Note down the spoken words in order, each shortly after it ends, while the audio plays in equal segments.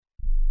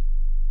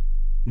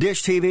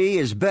Dish TV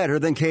is better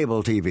than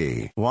cable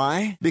TV.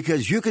 Why?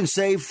 Because you can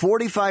save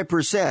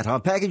 45% on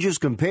packages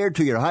compared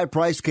to your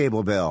high-priced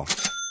cable bill.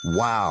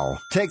 Wow.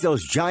 Take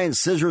those giant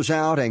scissors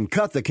out and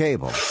cut the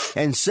cable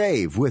and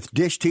save with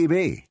Dish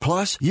TV.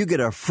 Plus, you get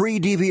a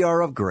free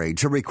DVR upgrade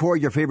to record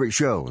your favorite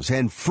shows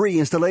and free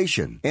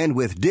installation. And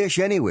with Dish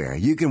Anywhere,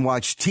 you can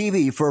watch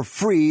TV for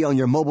free on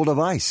your mobile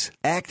device.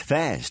 Act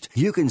fast.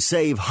 You can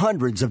save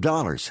hundreds of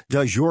dollars.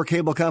 Does your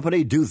cable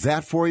company do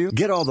that for you?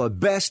 Get all the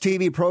best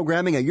TV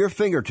programming at your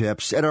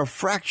fingertips at a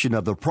fraction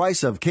of the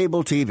price of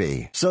cable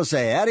TV. So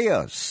say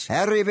adios,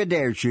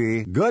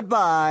 arrivederci,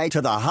 goodbye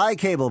to the high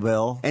cable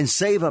bill and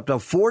save up to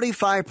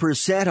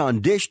 45% on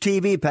Dish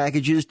TV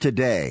packages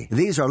today.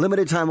 These are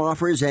limited time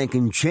offers and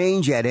can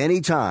change at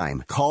any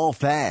time. Call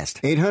fast.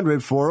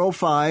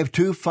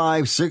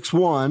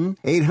 800-405-2561.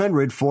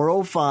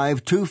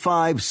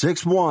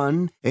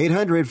 800-405-2561.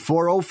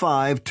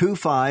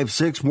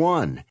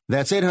 800-405-2561.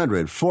 That's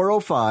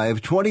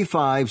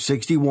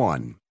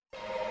 800-405-2561.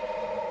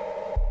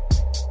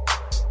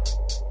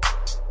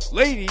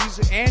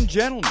 Ladies and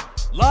gentlemen,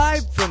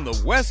 live from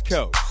the West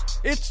Coast,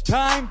 it's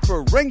time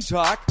for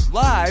Ringtalk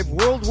Live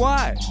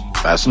Worldwide.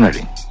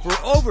 Fascinating. For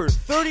over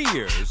 30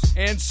 years,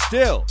 and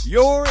still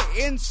your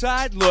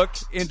inside look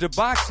into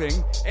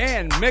boxing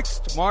and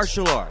mixed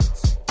martial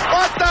arts.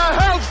 What the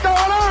hell's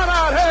going on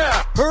out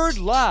here? Heard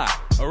live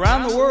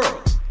around the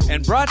world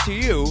and brought to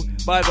you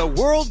by the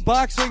World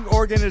Boxing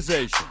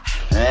Organization.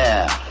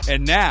 Yeah.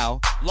 And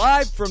now,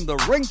 live from the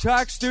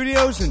Ringtalk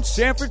studios in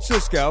San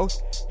Francisco,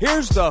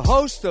 here's the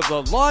host of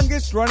the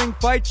longest-running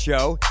fight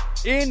show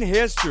in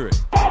history.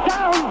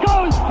 Down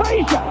goes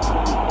Frazier!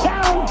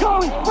 Down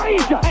goes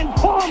Frazier! And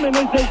Foreman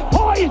is as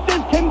poised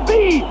as can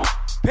be!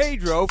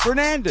 Pedro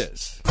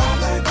Fernandez.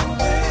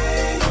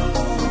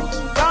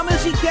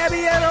 Damas y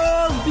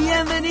caballeros,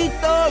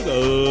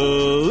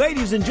 bienvenidos!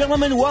 Ladies and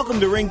gentlemen, welcome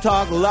to Ring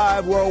Talk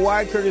Live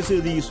Worldwide, courtesy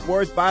of the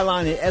Sports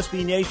Byline and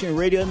SB Nation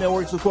Radio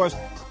Networks, of course.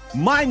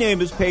 My name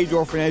is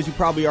Pedro Fernandez. You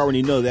probably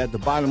already know that. The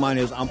bottom line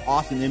is I'm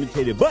often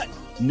imitated, but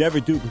never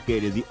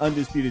duplicated. The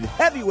undisputed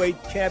heavyweight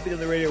champion of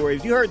the radio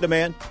waves. You heard the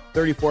man,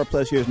 34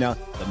 plus years now.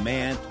 The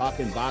man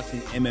talking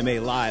boxing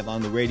MMA live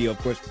on the radio, of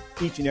course,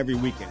 each and every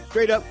weekend.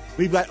 Straight up,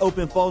 we've got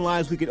open phone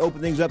lines. We can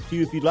open things up to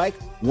you if you'd like.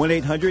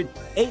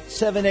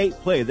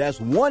 1-800-878-PLAY. That's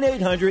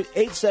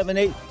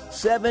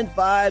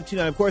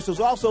 1-800-878-7529. Of course, there's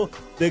also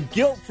the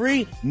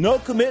guilt-free, no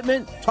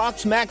commitment, talk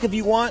smack if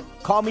you want,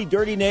 call me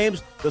dirty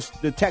names,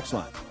 the text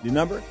line. The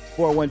number,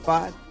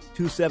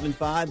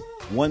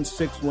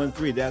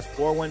 415-275-1613. That's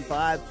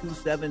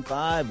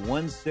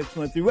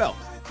 415-275-1613. Well,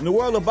 in the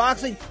world of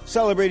boxing,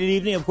 celebrated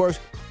evening, of course,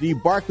 the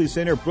Barclays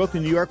Center,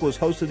 Brooklyn, New York, was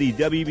host of the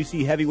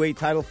WBC heavyweight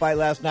title fight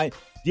last night.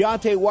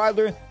 Deontay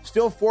Wilder,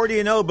 still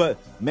 40-0, but,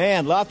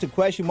 man, lots of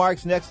question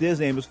marks next to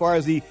his name. As far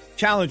as the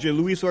challenger,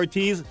 Luis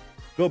Ortiz,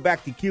 go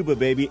back to Cuba,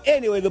 baby.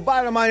 Anyway, the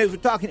bottom line is we're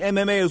talking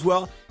MMA as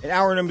well. In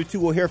hour number 2,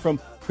 we'll hear from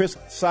Chris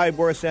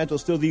Cyborg Santos,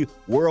 still the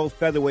world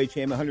featherweight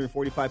champion,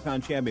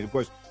 145-pound champion. Of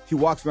course, she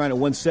walks around at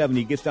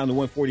 170, gets down to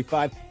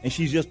 145, and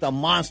she's just a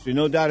monster,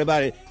 no doubt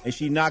about it. And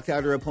she knocked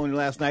out her opponent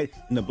last night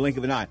in the blink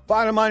of an eye.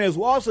 Bottom line is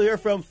we'll also hear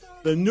from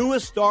the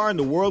newest star in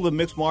the world of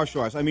mixed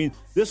martial arts. I mean,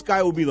 this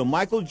guy will be the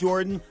Michael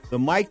Jordan, the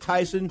Mike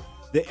Tyson,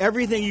 the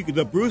everything you could,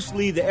 the Bruce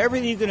Lee, the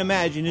everything you can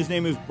imagine. His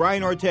name is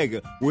Brian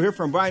Ortega. We'll hear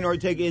from Brian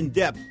Ortega in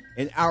depth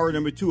in hour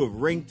number 2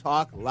 of Ring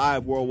Talk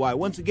Live Worldwide.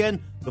 Once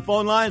again, the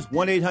phone lines,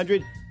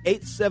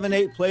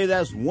 1-800-878-PLAY.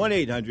 That's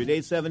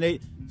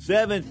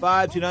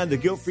 1-800-878-7529. The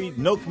guilt-free,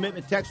 no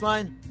commitment text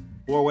line,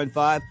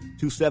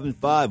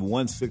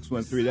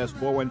 415-275-1613. That's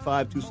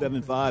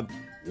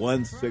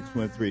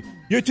 415-275-1613.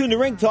 You're tuned to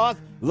Ring Talk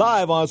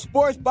live on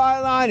Sports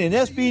Byline and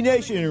SB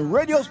Nation and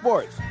Radio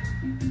Sports.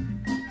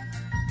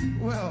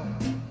 Well,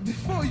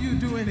 before you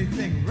do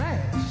anything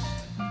rash,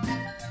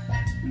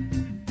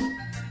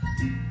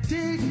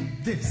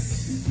 dig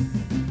this.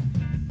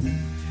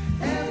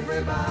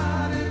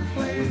 Everybody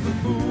plays the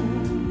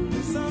fool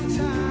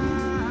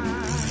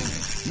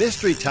sometimes.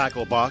 Mystery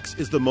Tackle Box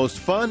is the most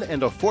fun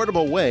and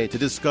affordable way to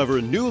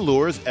discover new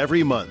lures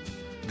every month.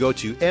 Go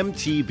to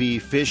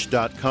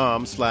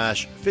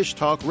mtbfish.com/Fish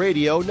Talk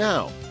Radio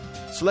now.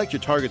 Select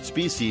your target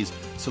species,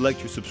 select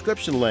your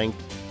subscription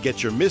length,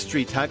 get your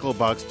Mystery Tackle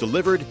Box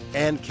delivered,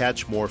 and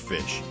catch more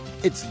fish.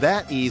 It's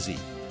that easy.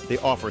 They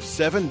offer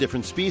 7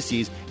 different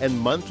species and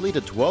monthly to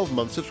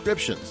 12-month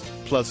subscriptions,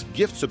 plus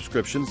gift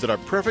subscriptions that are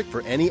perfect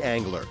for any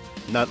angler.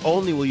 Not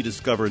only will you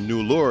discover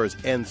new lures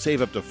and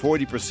save up to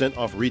 40%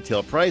 off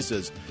retail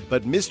prices,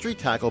 but Mystery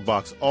Tackle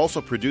Box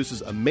also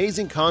produces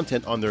amazing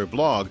content on their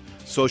blog,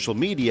 social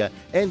media,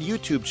 and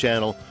YouTube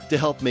channel to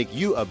help make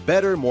you a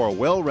better, more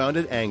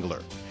well-rounded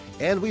angler.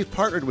 And we've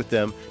partnered with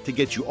them to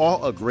get you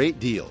all a great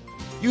deal.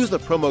 Use the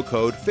promo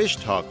code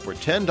FISHTALK for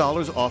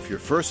 $10 off your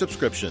first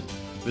subscription.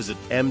 Visit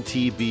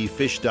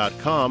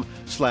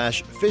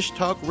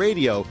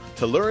mtbfish.com/fishtalkradio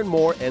to learn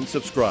more and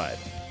subscribe.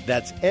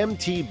 That's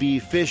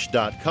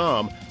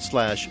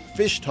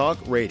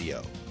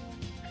mtbfish.com/fishtalkradio.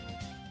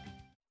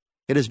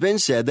 It has been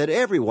said that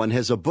everyone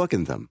has a book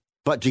in them.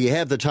 But do you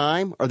have the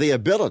time or the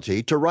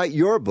ability to write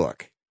your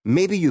book?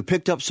 Maybe you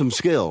picked up some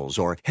skills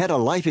or had a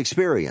life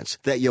experience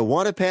that you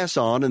want to pass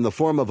on in the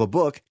form of a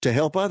book to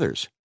help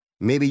others.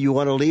 Maybe you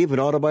want to leave an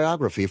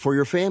autobiography for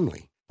your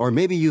family. Or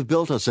maybe you've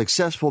built a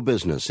successful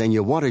business and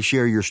you want to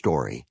share your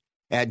story.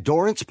 At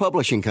Dorrance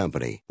Publishing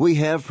Company, we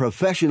have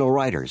professional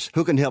writers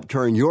who can help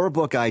turn your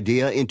book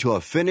idea into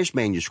a finished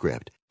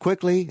manuscript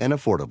quickly and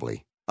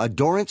affordably. A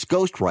Dorrance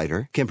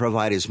ghostwriter can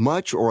provide as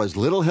much or as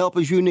little help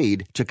as you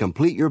need to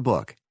complete your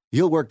book.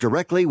 You'll work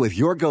directly with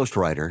your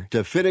ghostwriter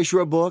to finish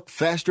your book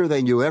faster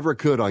than you ever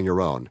could on your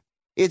own.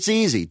 It's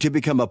easy to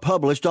become a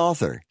published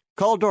author.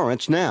 Call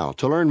Dorrance now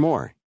to learn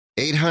more.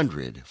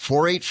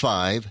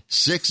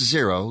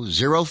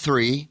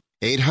 800-485-6003.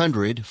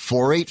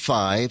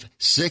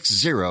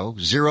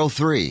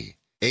 800-485-6003.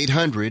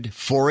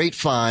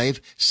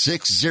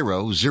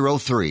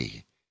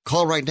 800-485-6003.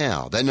 Call right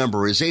now. That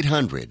number is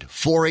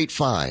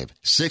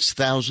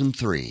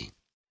 800-485-6003.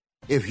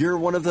 If you're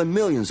one of the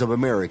millions of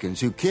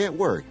Americans who can't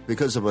work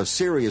because of a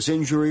serious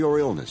injury or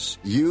illness,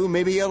 you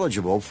may be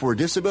eligible for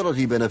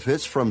disability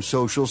benefits from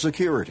Social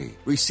Security.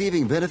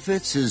 Receiving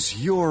benefits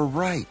is your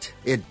right.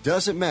 It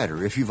doesn't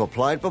matter if you've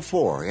applied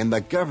before and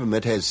the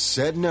government has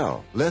said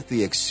no. Let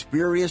the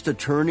experienced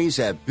attorneys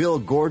at Bill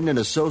Gordon and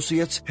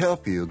Associates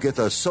help you get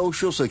the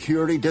Social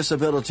Security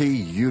disability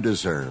you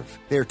deserve.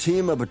 Their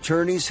team of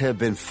attorneys have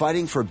been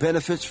fighting for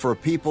benefits for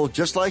people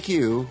just like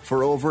you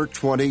for over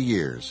 20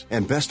 years.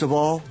 And best of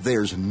all,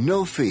 there's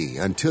no fee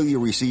until you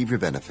receive your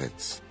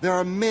benefits. There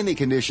are many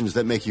conditions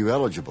that make you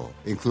eligible,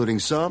 including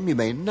some you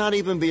may not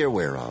even be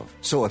aware of.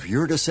 So if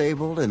you're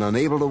disabled and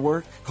unable to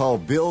work, call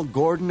Bill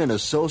Gordon and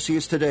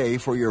Associates today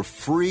for your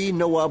free,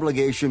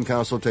 no-obligation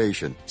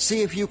consultation.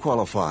 See if you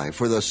qualify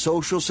for the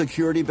Social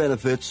Security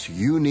benefits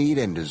you need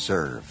and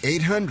deserve.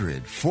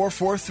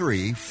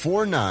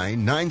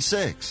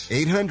 800-443-4996.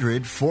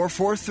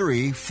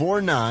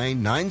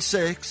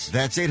 800-443-4996.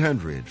 That's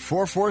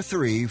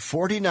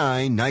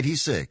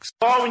 800-443-4996.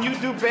 Or when you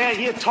do bad,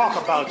 he'll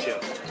talk about you.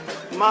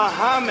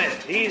 Muhammad,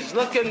 he's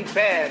looking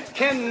bad.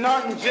 Ken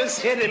Norton just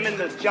hit him in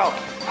the jaw.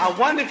 I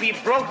wonder if he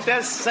broke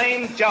that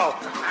same jaw.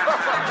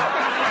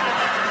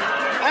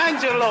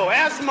 Angelo,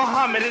 ask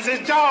Muhammad, is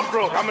his jaw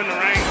broke? I'm in the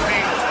ring.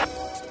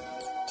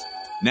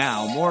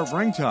 Now, more of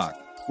Ring Talk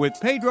with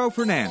Pedro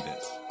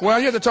Fernandez. Well,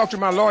 you have to talk to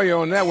my lawyer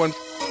on that one.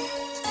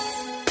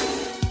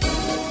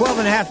 12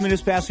 and a half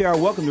minutes past the hour.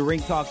 Welcome to Ring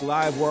Talk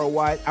Live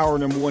Worldwide, hour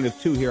number 1 of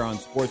 2 here on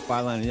Sports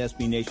Byline and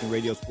SB Nation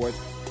Radio Sports.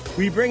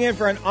 We bring in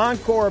for an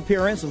encore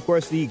appearance, of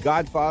course, the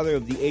godfather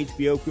of the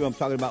HBO crew. I'm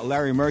talking about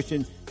Larry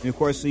Merchant. And, of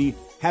course, we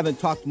haven't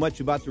talked much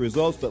about the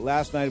results, but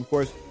last night, of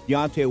course,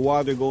 Deontay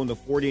Wilder going to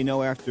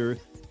 40-0 after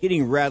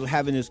getting rattled,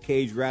 having his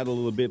cage rattled a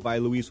little bit by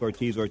Luis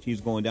Ortiz.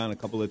 Ortiz going down a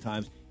couple of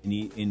times in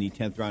the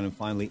 10th round and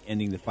finally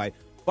ending the fight.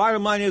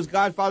 Bottom line is,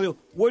 Godfather,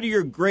 what are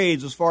your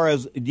grades as far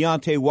as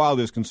Deontay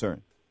Wilder is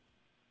concerned?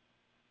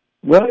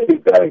 Well,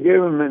 you've got to give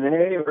him an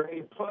A or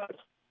A+.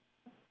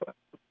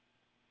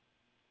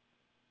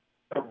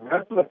 A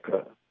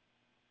replica.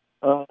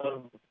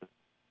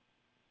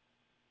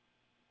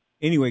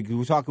 Anyway,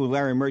 we're talking with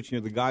Larry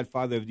Merchant, the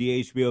godfather of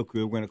the HBO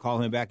crew. We're going to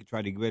call him back and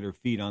try to get her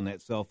feet on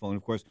that cell phone.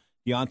 Of course,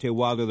 Deontay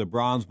Wilder, the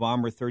bronze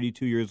bomber,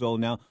 32 years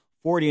old now,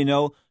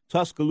 40-0,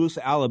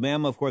 Tuscaloosa,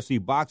 Alabama. Of course, the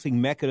boxing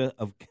mecca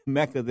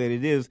that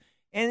it is.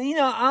 And, you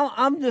know,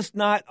 I'm just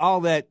not all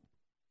that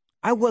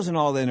 – I wasn't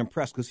all that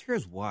impressed because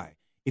here's why.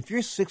 If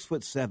you're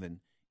 6'7"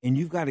 and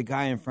you've got a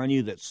guy in front of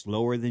you that's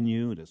slower than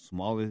you, that's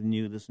smaller than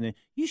you, this and that,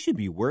 you should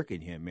be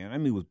working him, man. I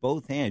mean, with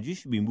both hands, you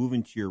should be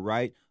moving to your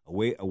right,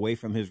 away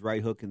from his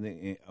right hook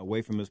and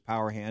away from his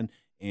power hand,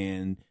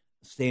 and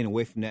staying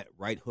away from that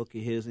right hook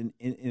of his. And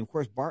of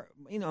course,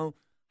 you know,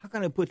 how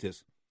can I put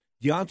this?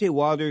 Deontay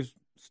Wilder's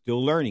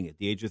still learning at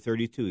the age of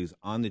 32. He's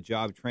on the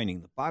job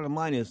training. The bottom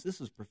line is, this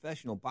is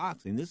professional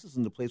boxing. This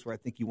isn't the place where I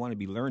think you want to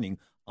be learning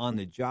on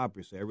the job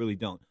per se. I really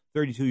don't.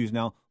 32 years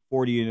now.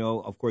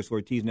 40-0, of course,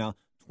 Ortiz now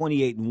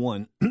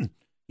 28-1.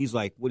 He's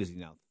like, what is he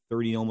now,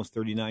 30, almost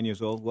 39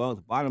 years old? Well,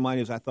 the bottom line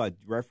is, I thought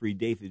referee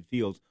David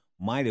Fields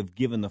might have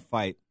given the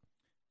fight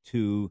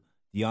to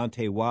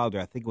Deontay Wilder.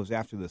 I think it was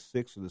after the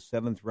 6th or the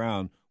 7th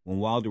round when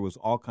Wilder was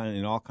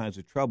in all kinds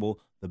of trouble.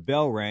 The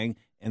bell rang,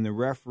 and the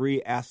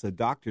referee asked the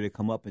doctor to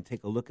come up and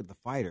take a look at the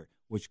fighter,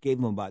 which gave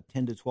him about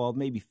 10 to 12,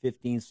 maybe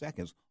 15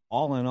 seconds.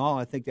 All in all,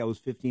 I think that was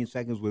 15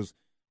 seconds was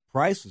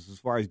priceless as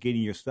far as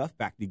getting your stuff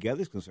back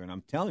together is concerned.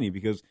 I'm telling you,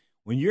 because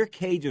when your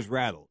cage is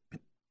rattled,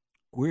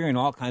 we're in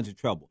all kinds of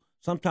trouble.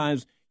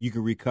 Sometimes you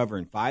can recover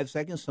in 5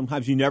 seconds.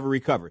 Sometimes you never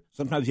recover.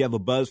 Sometimes you have a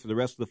buzz for the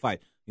rest of the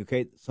fight.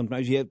 Okay,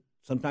 sometimes you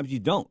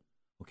don't.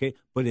 Okay,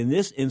 but in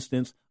this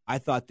instance, I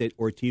thought that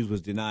Ortiz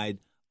was denied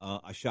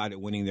a shot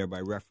at winning there by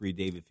referee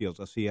David Fields.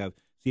 I'll see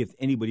if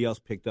anybody else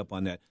picked up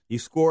on that. The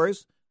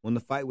scores when the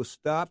fight was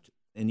stopped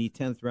in the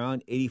 10th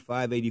round,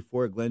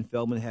 85-84. Glenn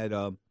Feldman had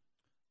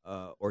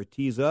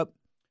Ortiz up.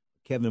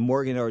 Kevin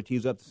Morgan had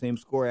Ortiz up the same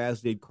score,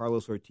 as did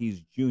Carlos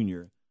Ortiz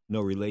Jr.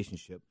 No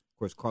relationship. Of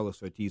course,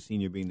 Carlos Ortiz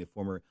Sr. being the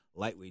former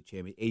lightweight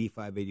champion,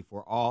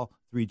 85-84. All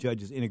three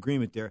judges in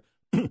agreement there.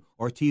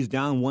 Ortiz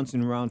down once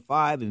in round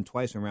 5 and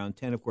twice in round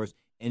 10, of course,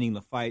 ending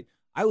the fight.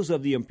 I was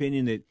of the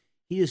opinion that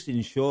he just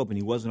didn't show up and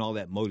he wasn't all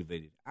that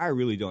motivated. I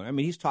really don't. I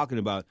mean, he's talking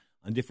about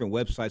on different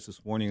websites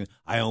this morning,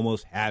 I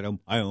almost had him.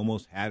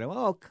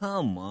 Oh,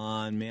 come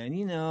on, man.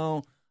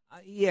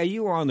 Yeah,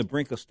 you were on the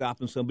brink of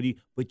stopping somebody,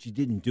 but you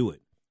didn't do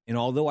it. And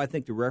although I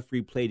think the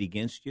referee played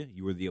against you,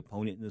 you were the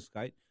opponent in this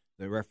fight,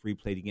 the referee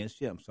played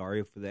against you. I'm sorry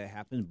if that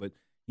happened, but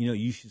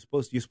you're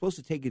supposed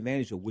to take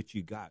advantage of what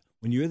you got.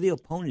 When you're the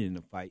opponent in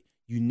the fight,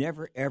 you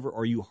never ever,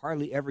 or you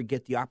hardly ever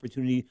get the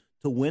opportunity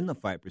to win the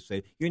fight per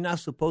se. You're not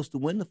supposed to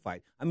win the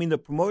fight. I mean, the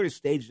promoters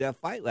staged that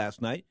fight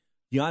last night.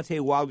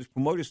 Deontay Wilder's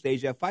promoters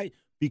staged that fight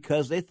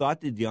because they thought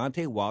that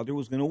Deontay Wilder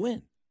was going to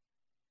win.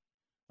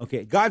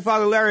 Okay,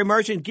 Godfather Larry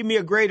Merchant, give me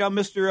a grade on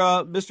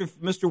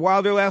Mr.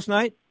 Wilder last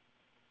night.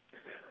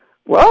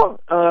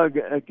 Well,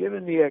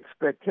 given the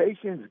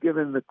expectations,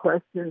 given the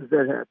questions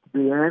that have to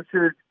be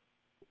answered,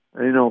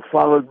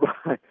 followed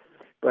by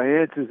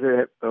answers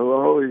that will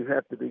always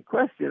have to be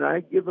questioned,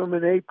 I give him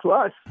an A+.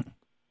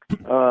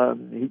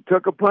 He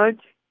took a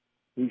punch.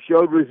 He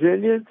showed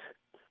resilience.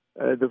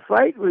 The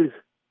fight was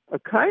a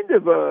kind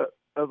of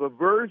a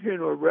version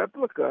or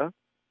replica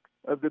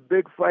of the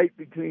big fight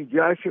between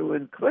Joshua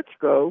and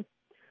Klitschko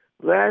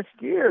last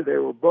year. They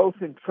were both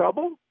in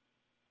trouble,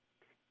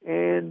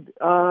 and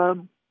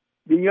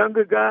the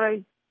younger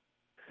guy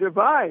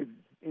survived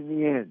in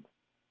the end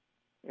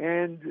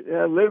and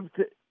lived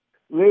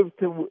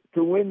to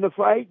win the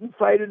fight and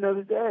fight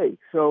another day.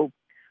 So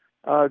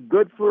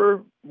good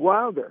for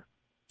Wilder.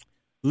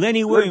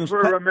 Lenny Williams.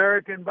 Good for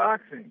American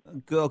boxing.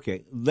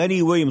 Okay.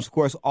 Lenny Williams, of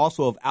course,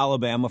 also of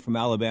Alabama, from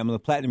Alabama, the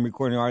platinum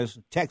recording artist,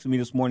 texted me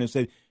this morning and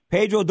said,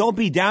 Pedro, don't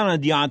be down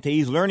on Deontay.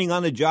 He's learning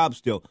on the job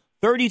still.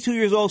 32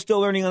 years old,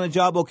 still learning on the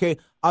job. Okay,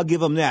 I'll give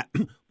him that.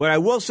 But I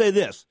will say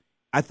this.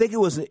 I think it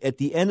was at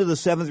the end of the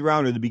 7th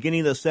round or the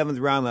beginning of the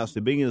 7th round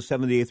the beginning of the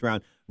 7th, 8th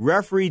round,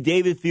 referee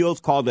David Fields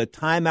called a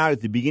timeout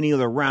at the beginning of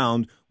the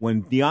round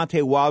when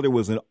Deontay Wilder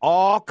was in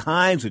all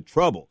kinds of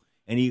trouble.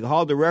 And he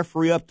called the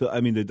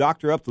the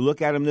doctor up to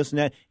look at him, this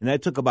and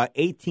that took about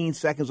 18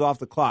 seconds off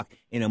the clock.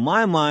 And in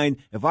my mind,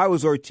 if I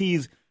was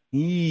Ortiz,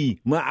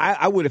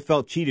 I would have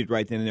felt cheated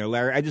right then and there,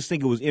 Larry. I just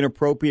think it was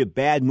inappropriate,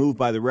 bad move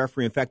by the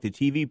referee. In fact, the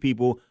TV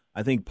people,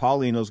 I think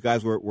Paulie and those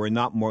guys were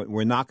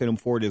knocking him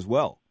for it as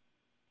well.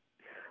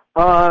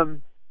 I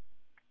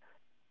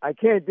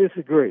can't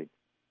disagree.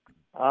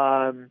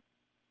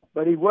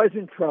 But he was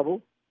in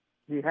trouble.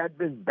 He had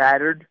been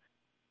battered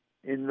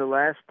in the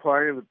last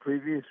part of the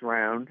previous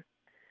round.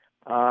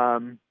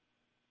 Why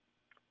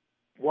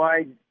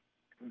is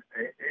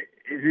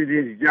it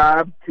his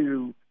job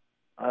to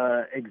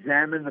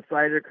examine the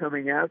fighter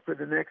coming out for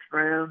the next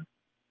round?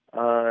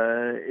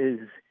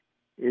 Is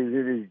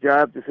it his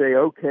job to say,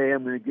 okay,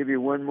 I'm going to give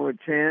you one more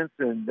chance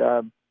and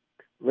then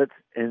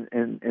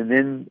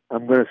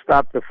I'm going to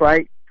stop the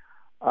fight?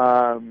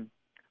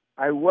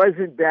 I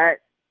wasn't that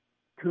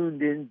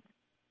tuned in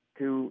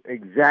to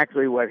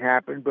exactly what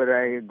happened, but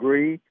I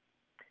agree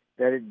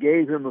that it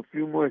gave him a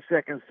few more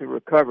seconds to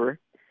recover.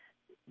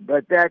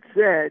 But that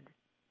said,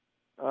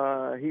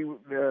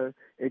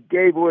 it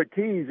gave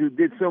Ortiz, who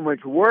did so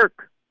much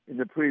work in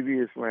the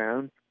previous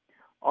round,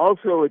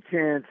 also a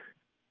chance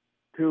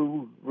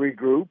to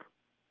regroup.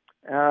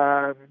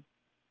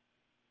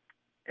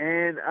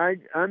 And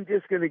I'm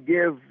just going to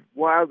give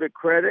Wilder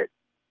credit.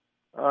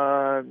 He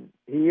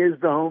is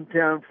the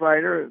hometown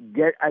fighter.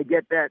 I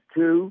get that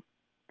too.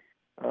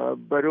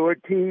 But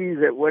Ortiz,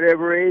 at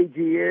whatever age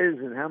he is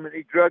and how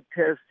many drug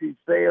tests he's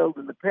failed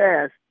in the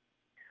past,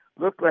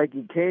 looked like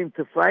he came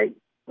to fight,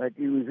 like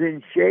he was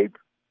in shape,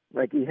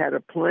 like he had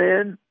a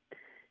plan.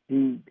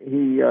 He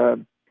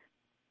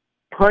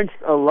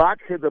punched a lot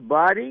to the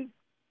body,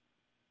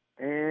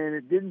 and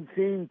it didn't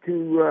seem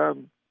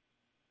to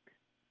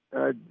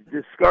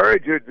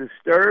discourage or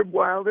disturb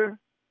Wilder.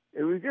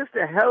 It was just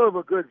a hell of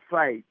a good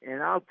fight,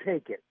 and I'll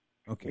take it.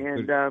 Okay.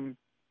 And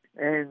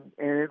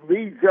it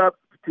leads up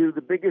to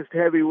the biggest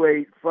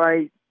heavyweight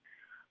fight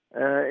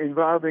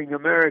involving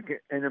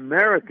an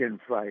American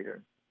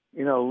fighter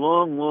in a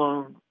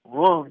long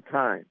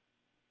time.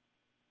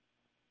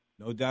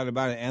 No doubt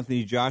about it.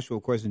 Anthony Joshua,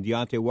 of course, and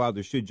Deontay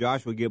Wilder. Should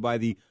Joshua get by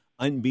the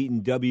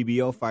unbeaten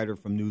WBO fighter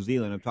from New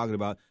Zealand? I'm talking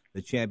about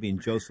the champion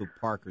Joseph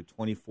Parker,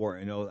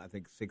 24-0, I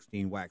think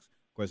 16 whacks.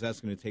 Of course, that's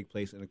going to take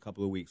place in a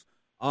couple of weeks.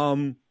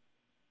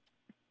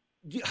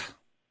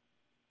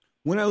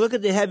 When I look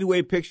at the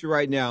heavyweight picture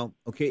right now,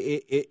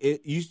 okay,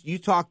 you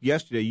talked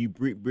yesterday, you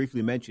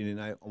briefly mentioned,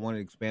 and I want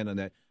to expand on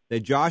that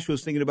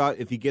Joshua's thinking about,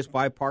 if he gets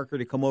by Parker,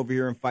 to come over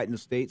here and fight in the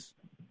States?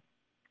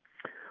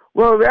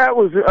 Well, that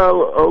was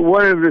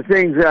one of the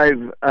things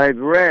I've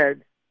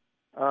read,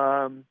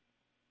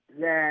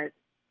 that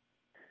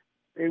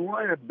they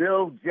want to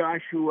build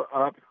Joshua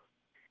up,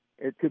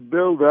 to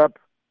build up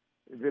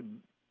the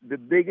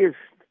biggest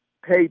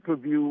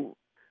pay-per-view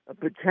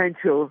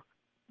potential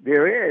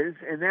there is,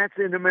 and that's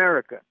in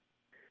America.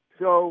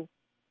 So,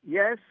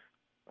 yes,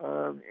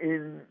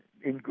 in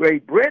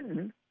Great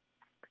Britain,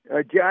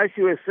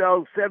 Joshua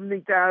sells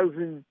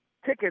 70,000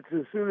 tickets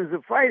as soon as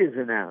the fight is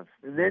announced,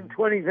 and then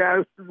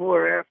 20,000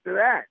 more after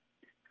that.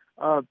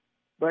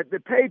 But the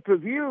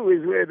pay-per-view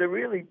is where the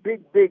really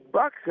big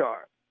bucks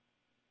are.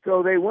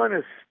 So they want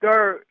to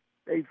stir.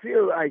 They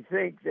feel, I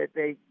think, that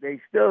they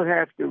still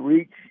have to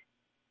reach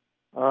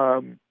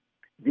the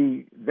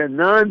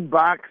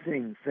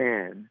non-boxing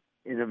fan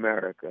in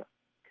America.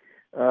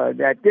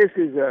 That this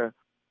is a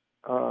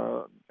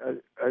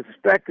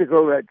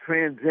spectacle that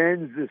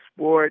transcends the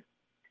sport,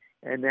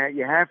 and that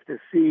you have to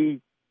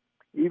see,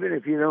 even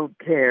if you don't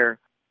care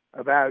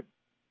about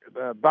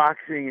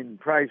boxing and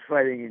prize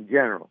fighting in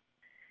general.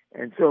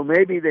 And so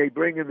maybe they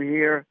bring him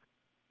here.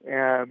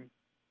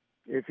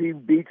 If he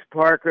beats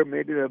Parker,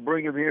 maybe they'll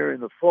bring him here in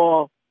the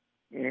fall.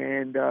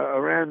 And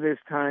around this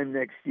time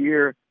next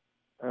year,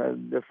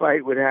 the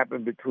fight would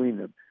happen between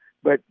them.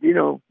 But,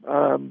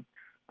 I'm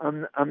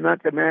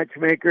not the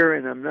matchmaker,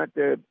 and I'm not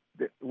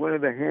one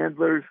of the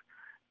handlers.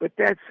 But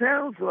that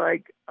sounds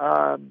like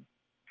a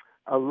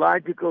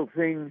logical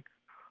thing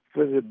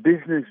for the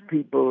business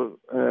people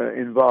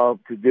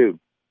involved to do.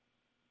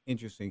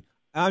 Interesting.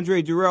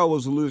 Andre Durrell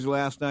was a loser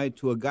last night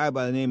to a guy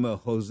by the name of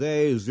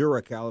Jose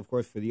Zuracal, of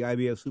course, for the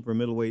IBF super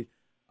middleweight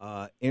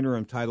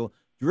interim title.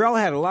 Durrell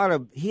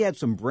had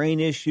some brain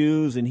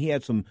issues, and he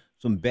had some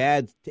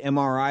bad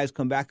MRIs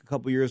come back a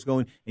couple years ago,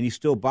 and he's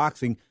still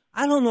boxing.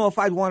 I don't know if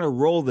I'd want to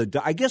roll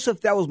I guess if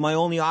that was my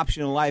only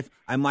option in life,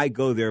 I might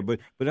go there. But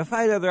if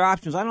I had other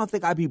options, I don't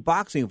think I'd be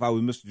boxing if I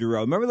was Mr.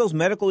 Durrell. Remember those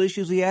medical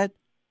issues he had?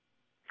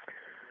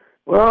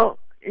 Well,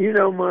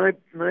 my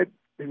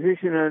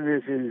position on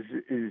this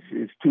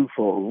is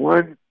twofold.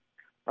 One,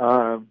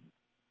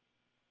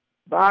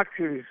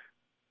 boxers,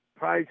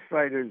 prize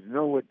fighters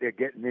know what they're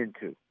getting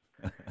into.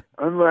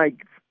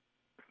 Unlike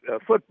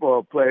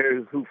football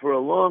players who for a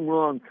long,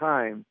 long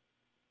time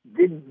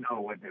didn't know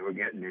what they were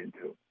getting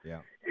into.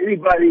 Yeah.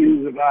 Anybody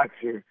who's a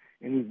boxer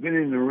and who's been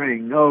in the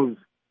ring knows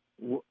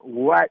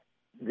what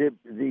the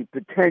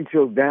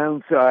potential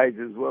downsides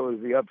as well as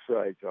the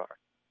upsides are.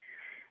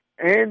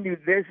 And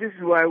this is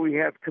why we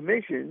have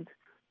commissions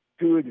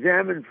to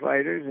examine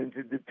fighters and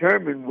to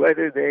determine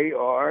whether they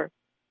are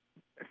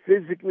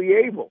physically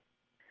able.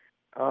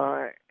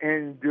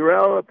 And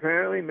Durrell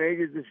apparently made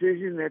a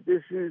decision that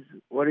this is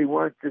what he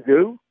wants to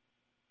do.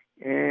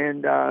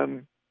 And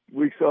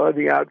we saw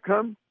the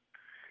outcome.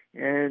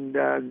 And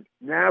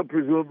now,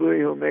 presumably,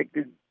 he'll make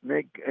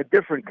a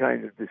different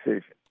kind of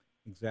decision.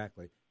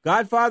 Exactly.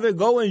 Godfather,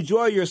 go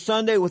enjoy your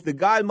Sunday with the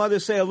godmother.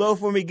 Say hello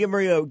for me. Give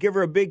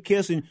her a big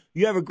kiss, and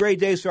you have a great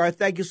day, sir. I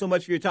thank you so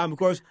much for your time. Of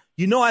course,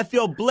 I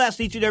feel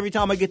blessed each and every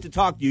time I get to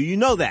talk to you. You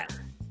know that.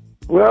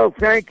 Well,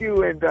 thank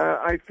you, and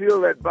I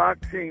feel that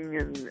boxing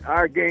and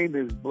our game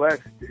is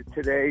blessed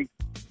today,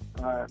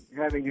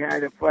 having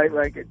had a fight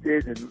like it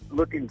did, and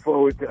looking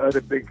forward to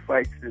other big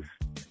fights this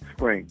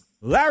spring.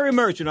 Larry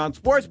Merchant on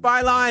Sports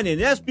Byline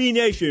and SB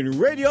Nation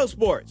Radio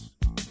Sports.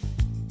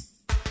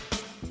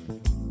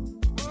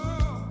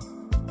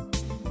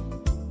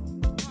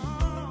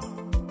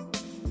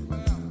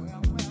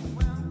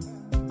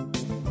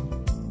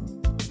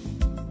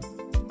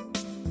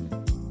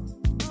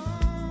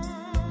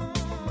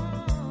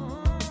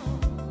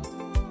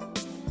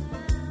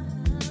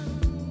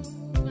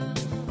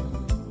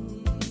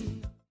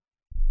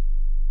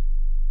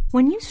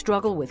 When you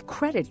struggle with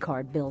credit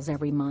card bills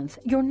every month,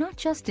 you're not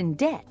just in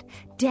debt.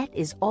 Debt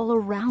is all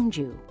around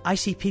you. I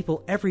see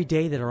people every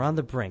day that are on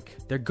the brink.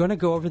 They're going to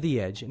go over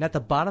the edge, and at the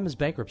bottom is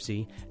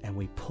bankruptcy, and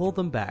we pull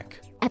them back.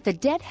 At the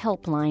Debt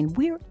Helpline,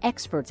 we're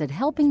experts at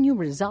helping you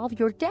resolve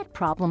your debt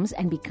problems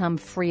and become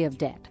free of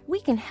debt. We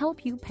can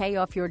help you pay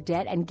off your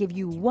debt and give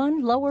you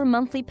one lower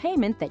monthly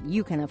payment that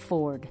you can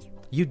afford.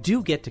 You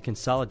do get to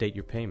consolidate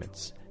your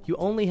payments. You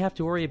only have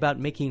to worry about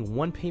making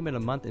one payment a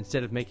month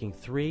instead of making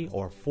 3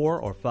 or 4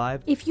 or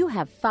 5. If you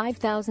have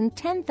 $5,000,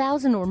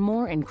 $10,000 or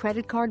more in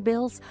credit card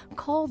bills,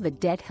 call the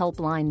Debt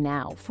Helpline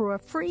now for a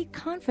free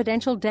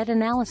confidential debt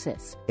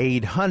analysis.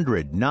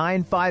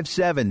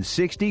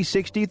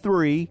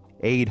 800-957-6063.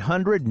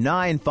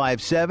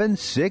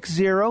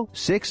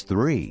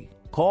 800-957-6063.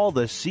 Call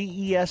the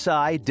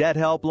CESI Debt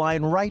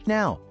Helpline right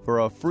now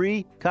for a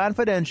free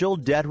confidential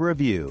debt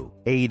review.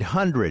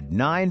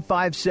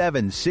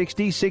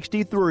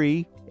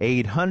 800-957-6063.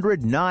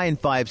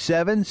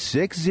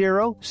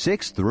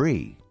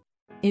 800-957-6063.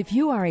 If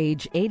you are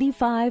age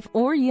 85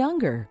 or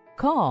younger,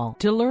 call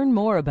to learn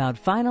more about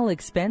final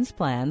expense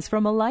plans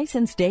from a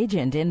licensed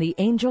agent in the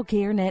Angel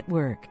Care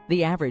Network.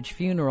 The average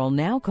funeral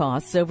now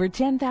costs over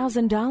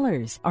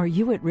 $10,000. Are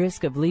you at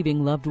risk of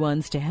leaving loved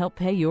ones to help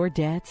pay your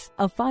debts?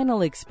 A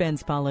final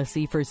expense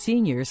policy for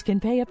seniors can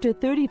pay up to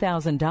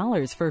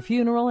 $30,000 for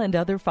funeral and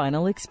other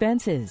final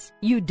expenses.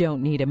 You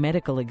don't need a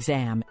medical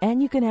exam,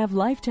 and you can have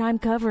lifetime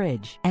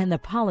coverage, and the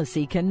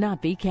policy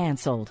cannot be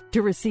canceled.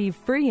 To receive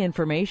free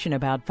information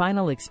about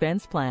final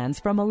expense plans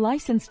from a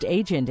licensed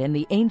agent in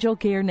the Angel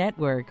Care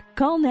Network,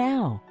 call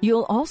now.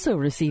 You'll also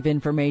receive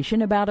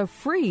information about a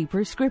free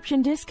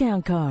prescription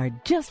discount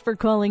card just for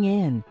calling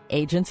in.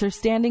 Agents are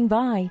standing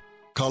by.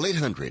 Call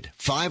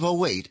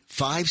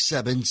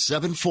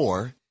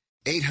 800-508-5774.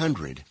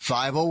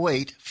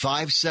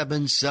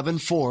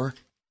 800-508-5774.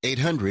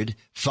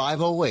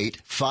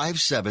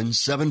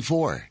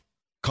 800-508-5774.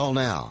 Call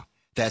now.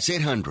 That's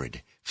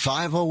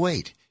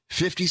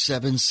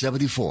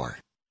 800-508-5774.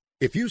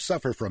 If you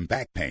suffer from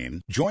back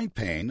pain, joint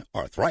pain,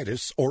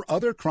 arthritis, or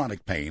other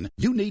chronic pain,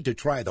 you need to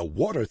try the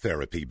water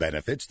therapy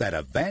benefits that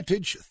a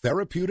Vantage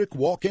Therapeutic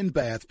Walk-In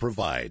Bath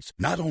provides.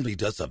 Not only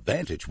does a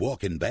Vantage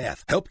Walk-In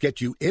Bath help get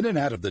you in and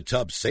out of the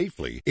tub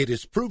safely, it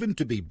is proven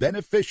to be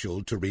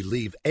beneficial to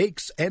relieve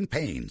aches and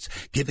pains,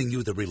 giving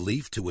you the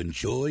relief to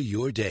enjoy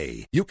your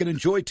day. You can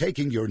enjoy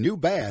taking your new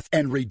bath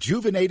and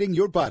rejuvenating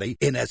your body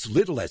in as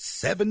little as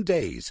 7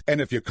 days.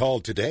 And if you call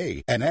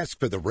today and ask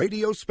for the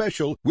radio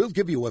special, we'll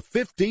give you a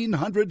 $1,500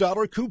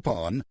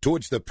 coupon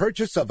towards the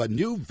purchase of a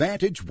new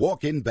Vantage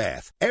Walk-In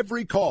Bath.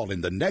 Every call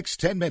in the next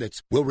 10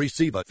 minutes will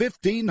receive a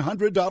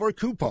 $1,500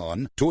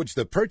 coupon towards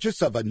the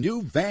purchase of a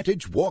new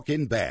Vantage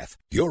Walk-In Bath.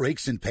 Your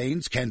aches and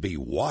pains can be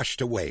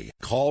washed away.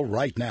 Call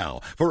right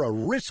now for a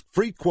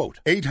risk-free quote.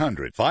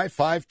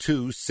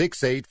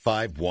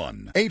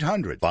 800-552-6851.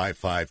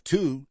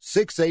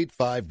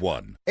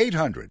 800-552-6851.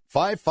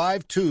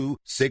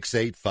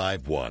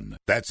 800-552-6851.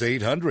 That's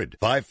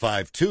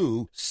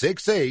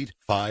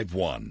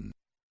 800-552-6851.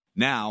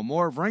 Now,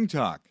 more of Ring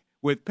Talk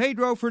with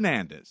Pedro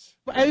Fernandez.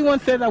 Everyone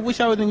says, I wish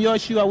I was in your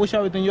shoe, I wish I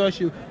was in your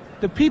shoe.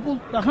 The people,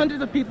 the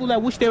hundreds of people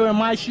that wish they were in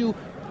my shoe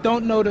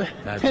don't know the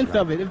tenth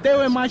of it. If they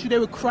were in my shoe, they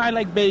would cry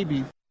like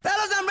babies.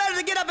 Fellas, I'm ready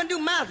to get up and do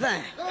my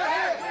thing. Go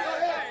ahead.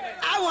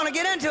 I want to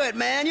get into it,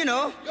 man, you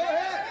know.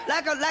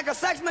 Like a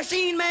sex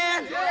machine,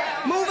 man.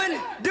 Moving,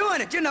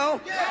 doing it, you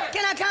know.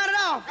 Can I count it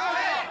off?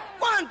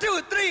 1,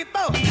 2, 3,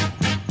 4.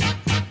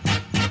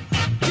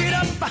 Get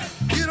up.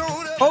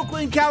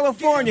 Oakland,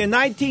 California,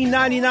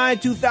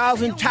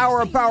 1999-2000,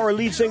 Tower of Power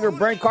lead singer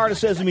Brent Carter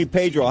says to me,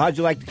 Pedro, how'd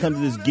you like to come to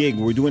this gig?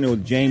 We're doing it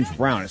with James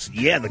Brown. I said,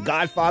 yeah, the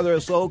Godfather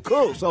is so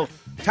cool. So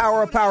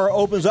Tower of Power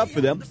opens up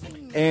for them,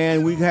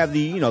 and we have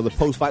the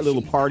post-fight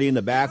little party in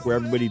the back where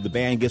everybody, the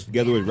band gets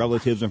together with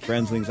relatives and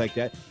friends, things like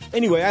that.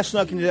 Anyway, I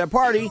snuck into that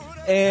party,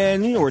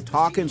 and, we're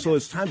talking, so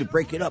it's time to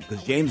break it up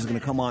because James is going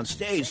to come on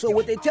stage. So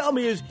what they tell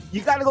me is,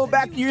 you got to go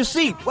back to your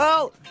seat.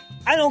 Well,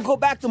 I don't go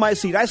back to my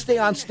seat. I stay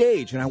on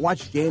stage, and I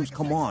watch James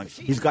come on.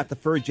 He's got the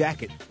fur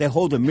jacket. They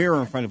hold a mirror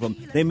in front of him.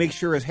 They make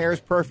sure his hair is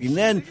perfect. And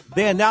then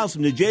they announce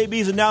him. The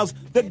JBs announce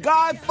the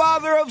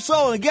Godfather of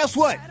Soul. And guess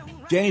what?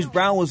 James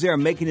Brown was there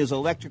making his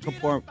electric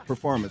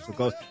performance.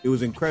 Because it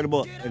was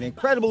incredible, an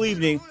incredible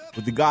evening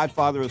with the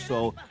Godfather of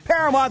Soul,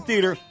 Paramount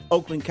Theater,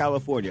 Oakland,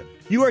 California.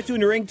 You are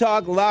tuned to Ring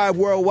Talk live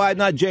worldwide.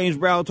 Not James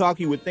Brown talk.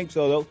 You would think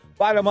so, though.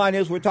 Bottom line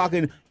is we're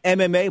talking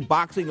MMA,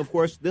 boxing, of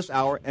course, this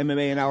hour,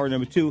 MMA in hour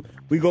number 2.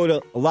 We go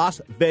to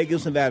Las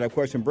Vegas, Nevada, of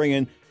course, and bring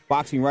in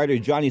boxing writer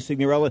Johnny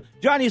Signorella.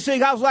 Johnny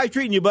Sig, how's life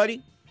treating you,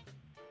 buddy?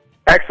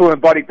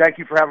 Excellent, buddy. Thank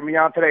you for having me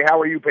on today.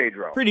 How are you,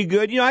 Pedro? Pretty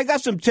good. I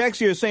got some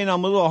texts here saying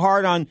I'm a little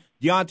hard on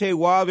Deontay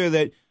Wilder,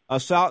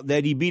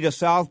 that he beat a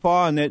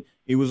southpaw and that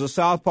it was a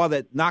southpaw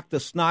that knocked the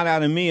snot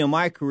out of me in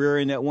my career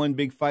in that one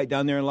big fight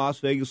down there in Las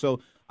Vegas.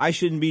 So I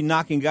shouldn't be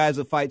knocking guys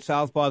that fight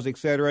southpaws,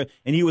 etc.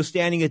 And he was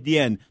standing at the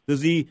end.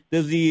 Does the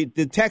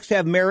text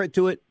have merit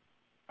to it?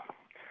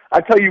 I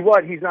tell you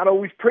what, he's not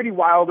always pretty,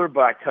 Wilder,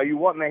 but I tell you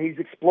what, man, he's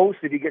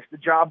explosive. He gets the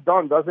job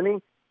done, doesn't he?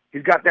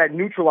 He's got that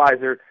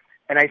neutralizer,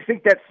 and I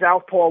think that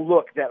southpaw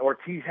look that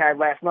Ortiz had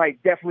last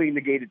night definitely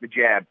negated the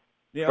jab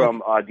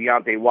from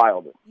Deontay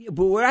Wilder. Yeah,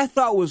 but what I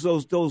thought was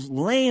those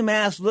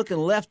lame-ass looking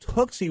left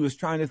hooks he was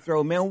trying to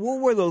throw, man. What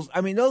were those?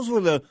 I mean, those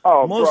were the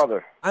most...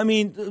 brother. I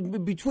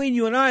mean, between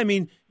you and I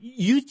mean,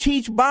 you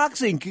teach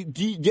boxing.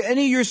 Do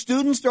any of your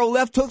students throw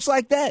left hooks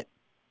like that?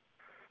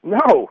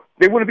 No,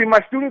 they wouldn't be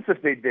my students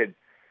if they did,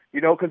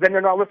 because then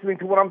they're not listening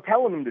to what I'm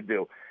telling them to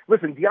do.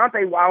 Listen,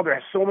 Deontay Wilder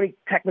has so many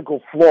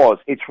technical flaws,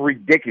 it's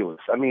ridiculous.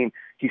 I mean,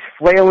 he's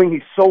flailing,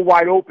 he's so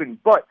wide open,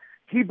 but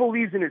he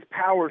believes in his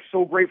power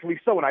so gratefully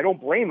so, and I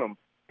don't blame him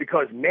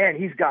because, man,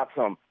 he's got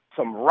some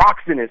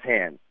rocks in his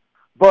hand.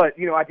 But,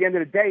 at the end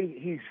of the day,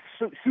 he's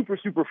super,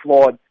 super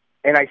flawed,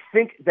 and I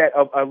think that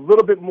a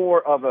little bit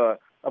more of a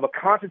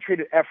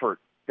concentrated effort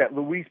that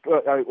Luis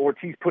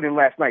Ortiz put in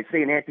last night,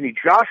 say, in Anthony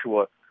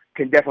Joshua,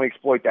 can definitely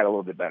exploit that a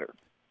little bit better.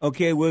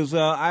 Okay,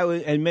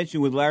 I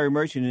mentioned with Larry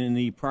Merchant in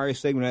the prior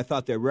segment, I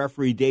thought that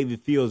referee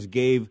David Fields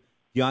gave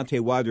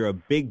Deontay Wilder a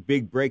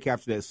big break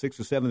after that 6th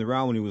or 7th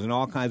round when he was in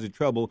all kinds of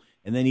trouble,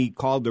 and then he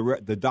called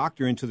the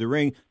doctor into the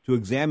ring to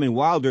examine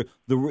Wilder.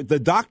 The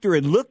doctor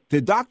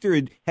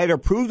had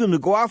approved him to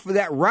go out for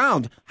that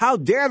round. How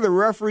dare the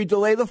referee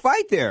delay the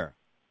fight there?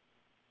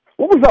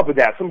 What was up with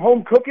that? Some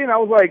home cooking? I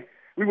was like,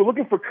 we were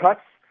looking for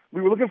cuts.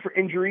 We were looking for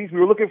injuries. We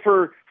were looking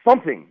for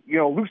something,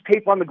 loose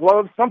tape on the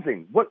gloves,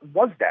 something. What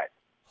was that?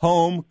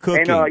 Home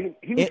cooking. And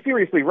he was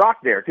seriously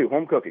rocked there, too.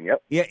 Home cooking,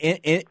 yep. Yeah,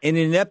 an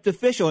inept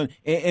official.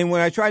 And what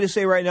I tried to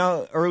say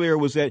earlier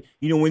was that,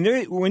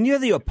 when you're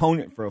the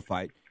opponent for a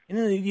fight, and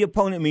then the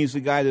opponent means the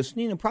guy that's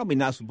probably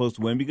not supposed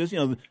to win because,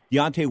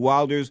 Deontay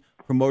Wilder's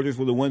promoters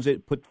were the ones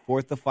that put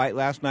forth the fight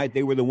last night.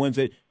 They were the ones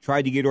that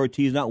tried to get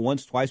Ortiz not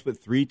once, twice,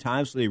 but 3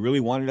 times, so they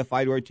really wanted to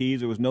fight Ortiz.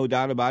 There was no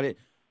doubt about it.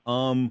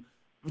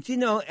 But,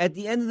 at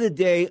the end of the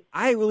day,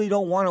 I really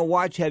don't want to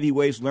watch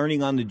heavyweights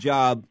learning on the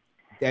job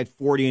at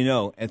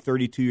 40-0, at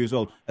 32 years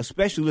old.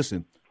 Especially,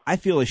 listen, I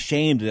feel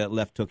ashamed of that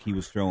left hook he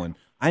was throwing.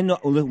 I know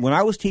when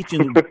I was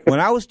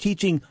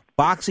teaching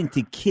boxing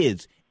to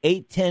kids,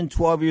 8, 10,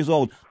 12 years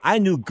old, I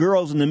knew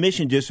girls in the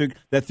Mission District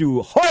that threw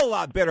a whole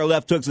lot better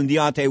left hooks than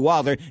Deontay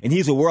Wilder, and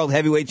he's a world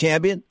heavyweight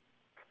champion.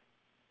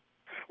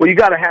 Well, you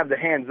got to have the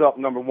hands up,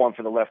 number one,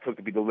 for the left hook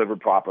to be delivered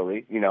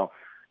properly.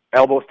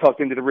 Elbows tucked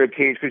into the rib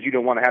cage because you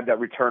don't want to have that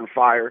return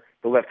fire,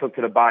 the left hook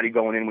to the body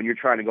going in when you're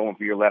trying to go in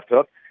for your left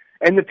hook.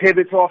 And the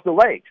pivots off the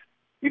legs.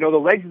 The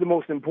legs is the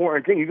most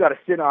important thing. You got to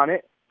sit on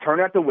it, turn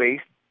at the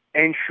waist,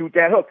 and shoot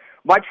that hook.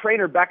 My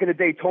trainer back in the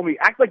day told me,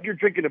 act like you're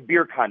drinking a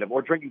beer kind of,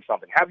 or drinking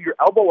something. Have your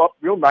elbow up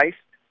real nice,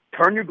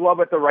 turn your glove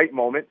at the right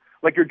moment,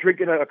 like you're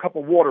drinking a cup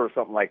of water or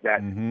something like that,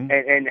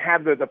 and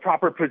have the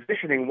proper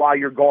positioning while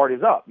your guard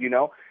is up,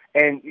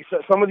 And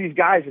so some of these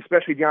guys,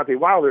 especially Deontay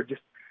Wilder,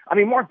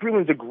 Mark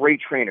Breland's a great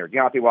trainer,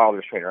 Deontay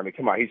Wilder's trainer.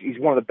 Come on, he's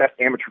one of the best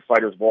amateur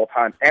fighters of all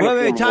time.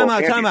 Wait, time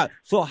out.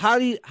 So how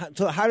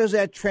does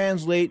that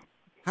translate?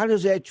 How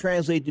does that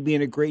translate to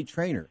being a great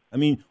trainer?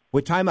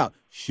 Time out.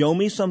 Show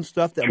me some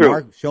stuff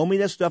that Show me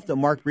that stuff that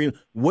Mark Breland.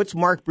 What's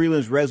Mark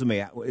Breland's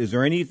resume? Is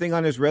there anything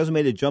on his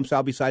resume that jumps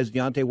out besides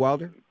Deontay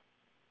Wilder?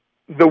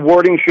 The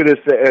wording should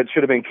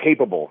have been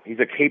capable. He's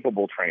a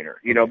capable trainer,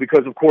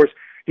 because of course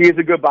he is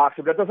a good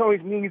boxer. But that doesn't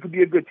always mean you could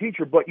be a good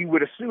teacher. But you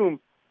would assume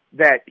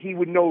that he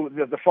would know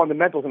the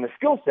fundamentals and the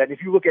skill set.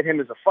 If you look at him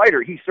as a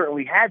fighter, he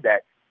certainly had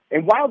that.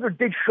 And Wilder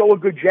did show a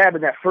good jab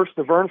in that first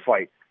Severn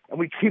fight. And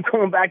we keep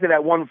going back to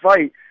that one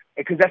fight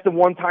because that's the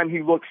one time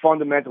he looked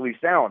fundamentally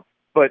sound.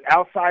 But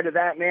outside of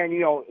that, man,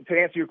 to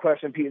answer your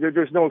question, Pete,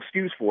 there's no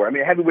excuse for it.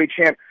 A heavyweight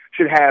champ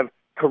should have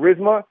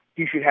charisma.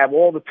 He should have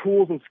all the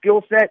tools and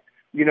skill set.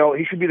 He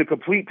should be the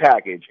complete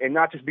package and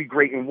not just be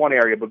great in one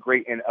area, but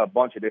great in a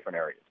bunch of different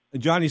areas.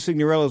 Johnny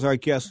Signorello is our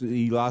guest,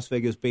 the Las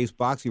Vegas-based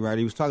boxing writer.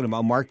 He was talking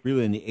about Mark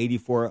Breland, the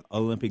 84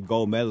 Olympic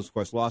gold medalist. Of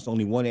course, lost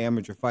only one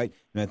amateur fight,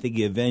 and I think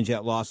he avenged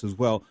that loss as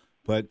well.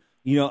 But,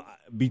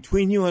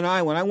 between you and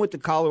I, when I went to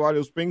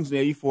Colorado Springs in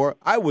 84,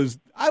 I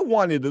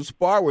wanted to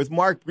spar with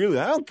Mark Breland.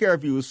 I don't care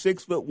if he was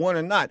 6'1"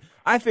 or not.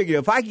 I figured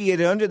if I could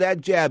get under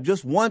that jab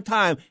just one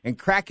time and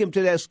crack him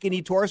to that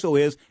skinny torso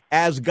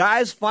as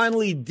guys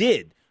finally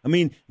did.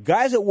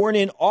 Guys that weren't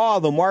in awe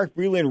of the Mark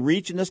Breland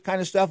reach and this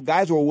kind of stuff,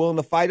 guys who were willing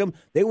to fight him,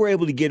 they were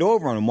able to get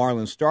over on him.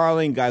 Marlon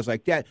Starling, guys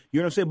like that. You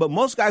know what I'm saying? But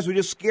most guys were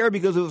just scared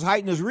because of his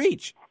height and his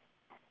reach.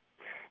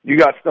 You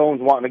got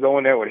Stones wanting to go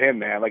in there with him,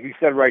 man. Like you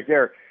said right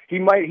there. He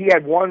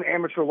had one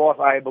amateur loss,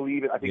 I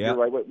believe. I think you're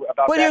right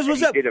about but that.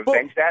 He did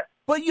avenge that.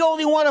 But you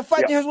only want to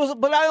fight. Yeah.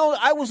 But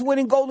I was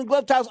winning Golden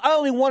Glove titles. I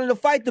only wanted to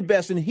fight the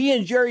best. And he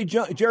and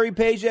Jerry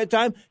Page at that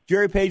time.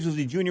 Jerry Page was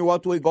the junior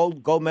welterweight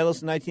gold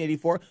medalist in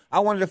 1984.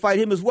 I wanted to fight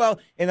him as well.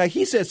 And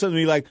he said something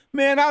to me like,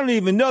 "Man, I don't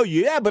even know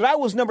you." Yeah, but I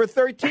was number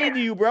 13 to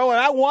you, bro, and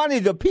I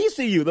wanted a piece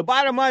of you. The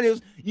bottom line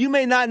is, you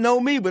may not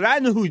know me, but I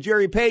knew who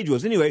Jerry Page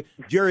was. Anyway,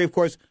 Jerry, of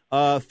course,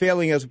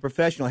 failing as a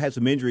professional, had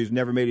some injuries,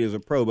 never made it as a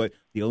pro, but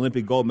the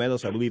Olympic gold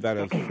medalist, I believe, out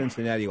of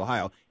Cincinnati,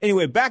 Ohio.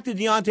 Anyway, back to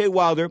Deontay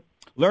Wilder,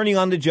 learning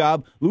on the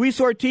job.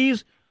 Luis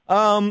Ortiz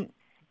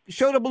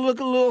showed up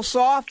looking a little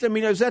soft.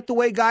 Is that the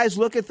way guys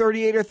look at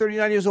 38 or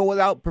 39 years old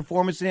without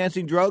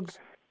performance-enhancing drugs?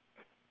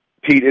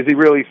 Pete, is he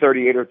really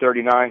 38 or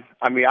 39?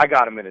 I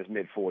got him in his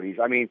mid-40s.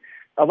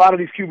 A lot of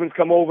these Cubans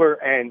come over,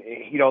 and,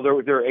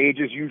 their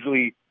ages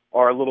usually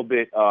are a little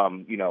bit,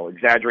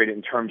 exaggerated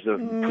in terms of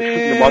putting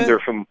them under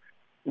from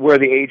where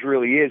the age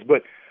really is.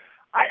 But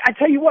I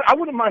tell you what, I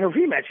wouldn't mind a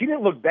rematch. He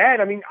didn't look bad.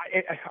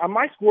 On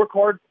my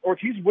scorecard,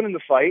 Ortiz winning the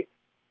fight.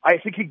 I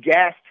think he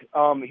gassed.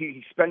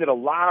 He spended a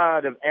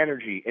lot of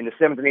energy in the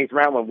 7th and 8th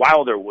round when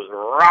Wilder was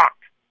rocked.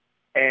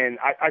 And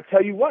I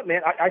tell you what,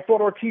 man, I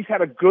thought Ortiz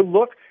had a good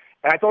look,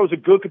 and I thought it was a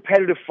good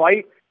competitive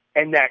fight.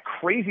 And that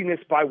craziness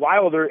by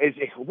Wilder is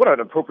what an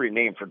appropriate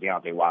name for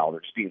Deontay Wilder,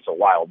 just being so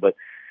wild. But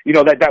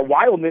that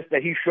wildness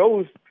that he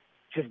shows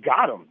just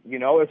got him.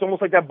 It's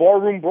almost like that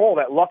barroom brawl,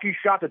 that lucky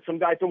shot that some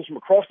guy throws from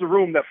across the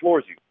room that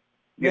floors you.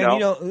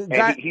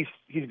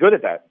 He's good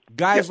at that.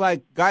 Guys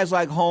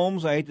like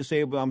Holmes, I hate to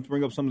say it, but I'm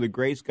bringing up some of the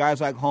greats. Guys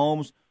like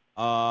Holmes,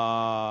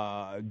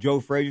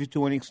 Joe Frazier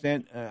to an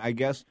extent, I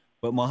guess,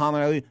 but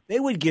Muhammad Ali, they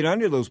would get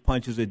under those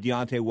punches that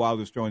Deontay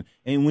Wilder's throwing.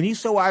 And when he's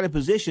so out of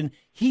position,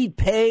 he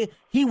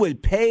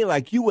would pay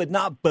like you would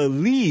not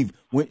believe.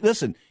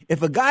 Listen,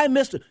 if a guy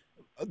missed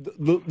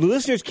the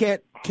listeners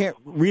can't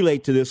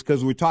relate to this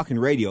because we're talking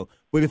radio.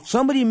 But if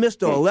somebody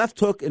missed a left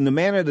hook in the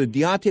manner that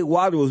Deontay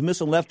Wilder was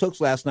missing left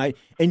hooks last night,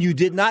 and you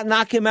did not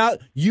knock him out,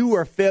 you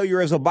were a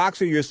failure as a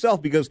boxer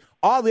yourself because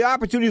all the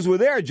opportunities were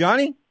there,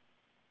 Johnny.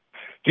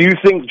 Do you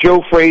think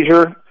Joe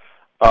Frazier,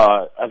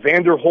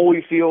 Evander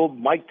Holyfield,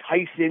 Mike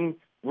Tyson,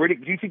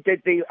 Riddick, do you think that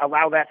they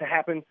allow that to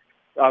happen?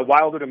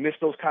 Wilder to miss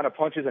those kind of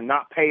punches and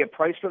not pay a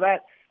price for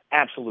that?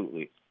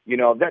 Absolutely.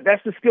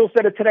 That's the skill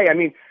set of today.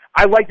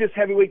 I like this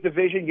heavyweight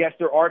division. Yes,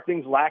 there are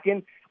things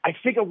lacking. I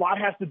think a lot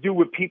has to do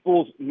with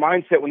people's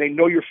mindset when they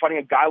know you're fighting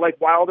a guy like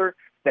Wilder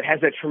that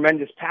has that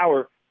tremendous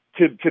power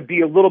to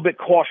be a little bit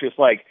cautious.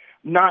 Like,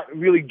 not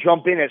really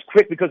jump in as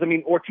quick because, I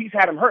mean, Ortiz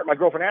had him hurt. My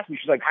girlfriend asked me,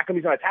 she's like, how come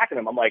he's not attacking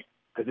him? I'm like,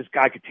 because this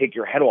guy could take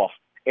your head off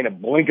in a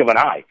blink of an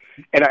eye.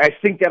 And I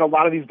think that a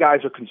lot of these guys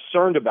are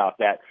concerned about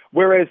that.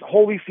 Whereas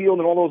Holyfield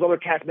and all those other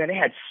cats, man, they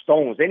had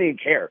stones. They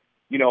didn't care.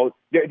 You know,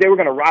 they were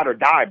going to ride or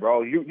die,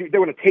 bro. They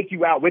were going to take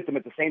you out with them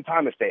at the same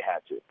time if they had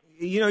to.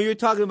 You know, you're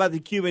talking about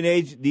the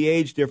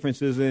age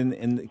differences,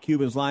 and the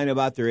Cubans lying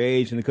about their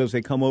age, and because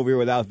they come over here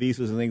without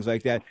visas and things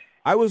like that.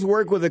 I was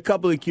working with a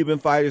couple of Cuban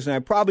fighters, and I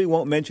probably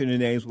won't mention the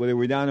names, but they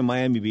were down in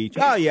Miami Beach.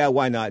 Oh, yeah,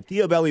 why not?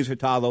 Diabetes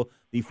Hurtado,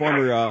 the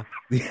former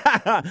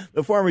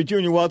the former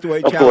junior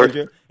welterweight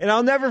challenger. And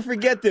I'll never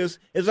forget this,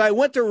 is I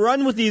went to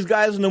run with these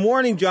guys in the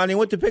morning, Johnny. I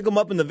went to pick them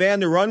up in the van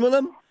to run with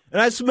them,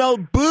 and I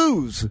smelled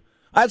booze.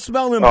 I'd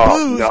smell them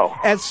booze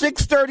at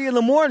 6:30 in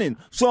the morning.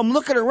 So I'm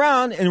looking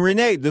around, and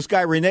this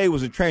guy Rene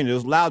was a trainer.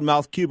 This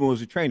loudmouth Cuban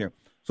was a trainer.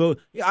 So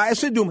I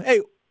said to him, hey,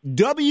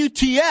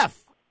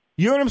 WTF?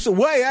 You know what I'm saying?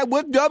 Wait,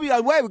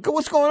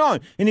 what's going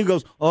on? And he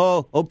goes,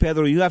 oh,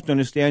 Pedro, you have to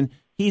understand,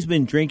 he's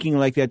been drinking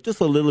like that just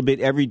a little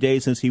bit every day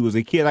since he was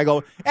a kid. I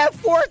go, at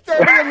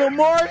 4:30 in the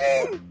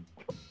morning?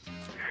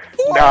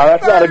 No,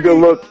 that's not a good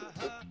look.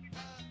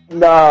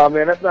 Nah,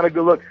 man, that's not a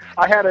good look.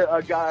 I had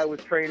a guy I was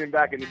training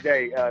back in the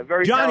day.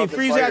 Very Johnny, talented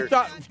freeze fighter. that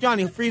thought.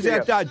 Johnny, freeze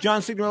that thought.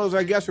 John Signorello is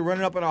our guest. We're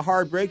running up on a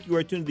hard break. You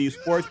are tuned to the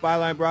Sports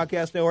Byline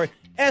Broadcast Network.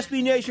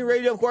 SB Nation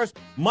Radio, of course.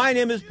 My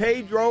name is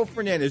Pedro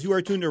Fernandez. You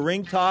are tuned to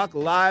Ring Talk,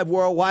 live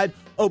worldwide,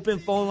 open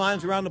phone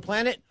lines around the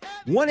planet.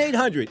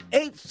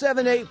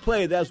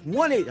 1-800-878-PLAY. That's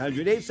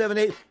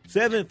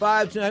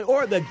 1-800-878-7529.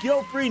 Or the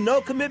guilt-free,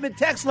 no-commitment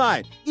text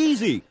line.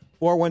 Easy.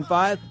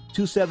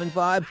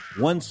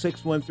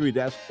 415-275-1613.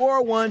 That's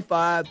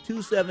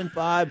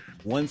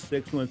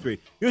 415-275-1613.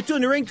 You're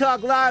tuned to Ring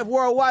Talk live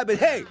worldwide, but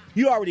hey,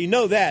 you already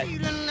know that.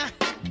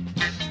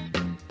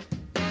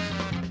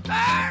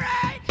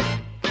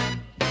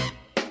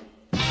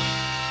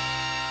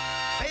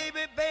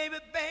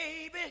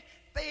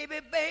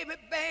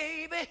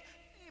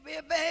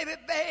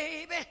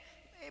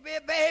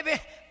 Baby,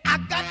 I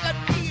got that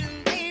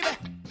feeling, baby.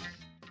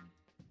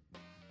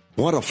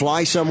 Want to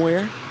fly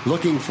somewhere?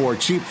 Looking for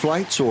cheap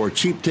flights or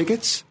cheap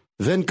tickets?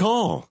 Then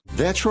call.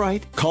 That's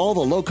right. Call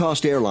the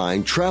low-cost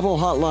airline travel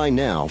hotline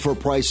now for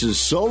prices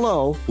so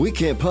low we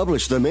can't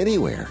publish them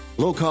anywhere.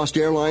 Low-cost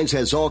airlines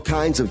has all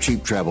kinds of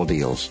cheap travel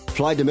deals.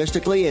 Fly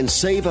domestically and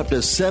save up to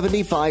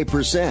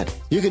 75%.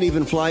 You can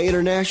even fly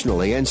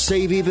internationally and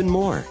save even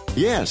more.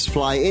 Yes,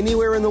 fly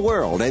anywhere in the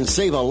world and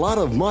save a lot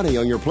of money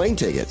on your plane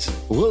tickets.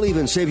 We'll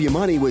even save you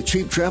money with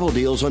cheap travel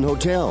deals on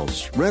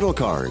hotels, rental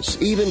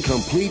cars, even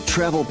complete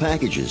travel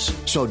packages.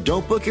 So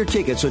don't book your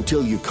tickets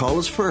until you call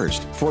us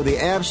first for the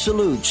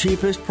absolute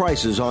cheapest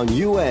prices on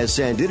U.S.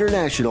 and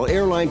international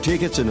airline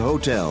tickets and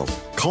hotels.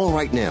 Call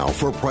right now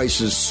for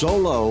prices so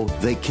low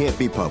they can't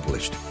be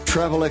published.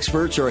 Travel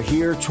experts are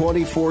here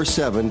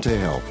 24/7 to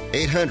help.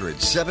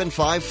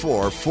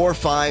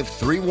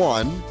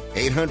 800-754-4531.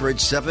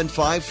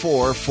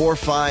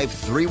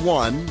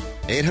 800-754-4531.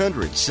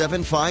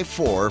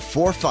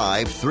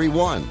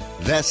 800-754-4531.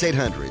 That's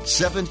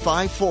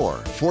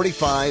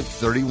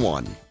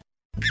 800-754-4531.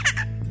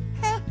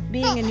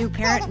 Being a new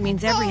parent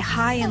means every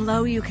high and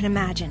low you can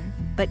imagine.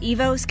 But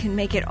Evos can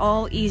make it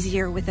all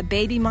easier with a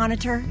baby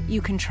monitor you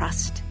can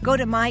trust. Go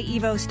to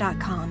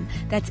myevos.com.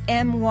 That's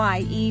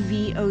MYEVOZ.com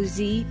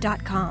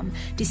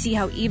to see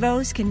how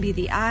Evos can be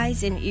the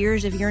eyes and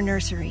ears of your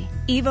nursery.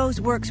 Evos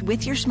works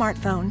with your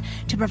smartphone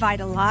to provide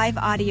a live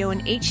audio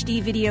and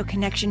HD video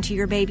connection to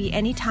your baby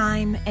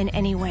anytime and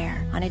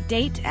anywhere. On a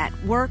date, at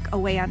work,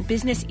 away on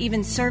business,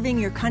 even serving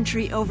your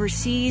country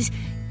overseas,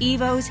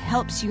 Evos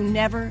helps you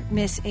never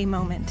miss a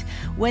moment.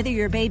 Whether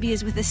your baby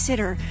is with a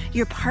sitter,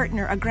 your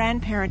partner, a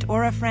grandparent,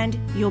 or a friend,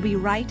 you'll be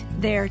right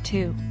there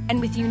too.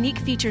 And with unique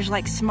features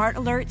like smart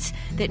alerts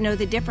that know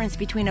the difference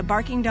between a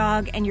barking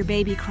dog and your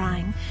baby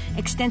crying,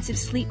 extensive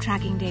sleep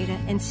tracking data,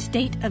 and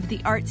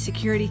state-of-the-art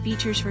security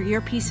features for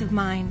your peace of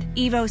mind,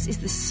 Evos is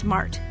the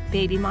smart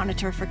baby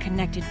monitor for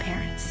connected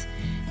parents.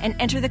 And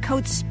enter the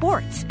code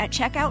SPORTS at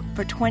checkout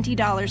for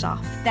 $20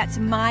 off. That's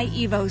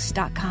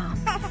myevos.com.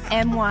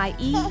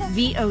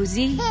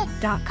 MYEVOZ.com.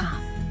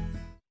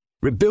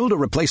 Rebuild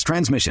or replace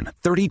transmission,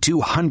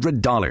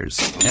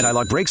 $3,200.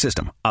 Anti-lock brake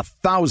system,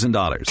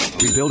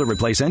 $1,000. Rebuild or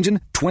replace engine,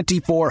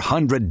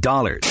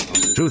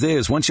 $2,400. Truth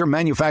is, once your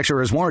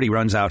manufacturer's warranty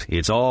runs out,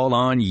 it's all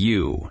on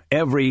you.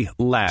 Every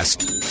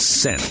last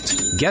cent.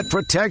 Get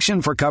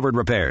protection for covered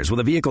repairs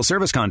with a vehicle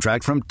service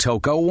contract from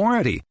Toco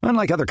Warranty.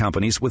 Unlike other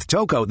companies, with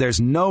Toco,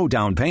 there's no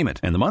down payment,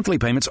 and the monthly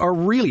payments are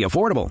really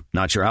affordable.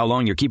 Not sure how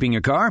long you're keeping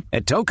your car?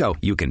 At Toco,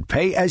 you can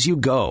pay as you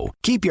go.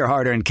 Keep your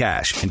hard-earned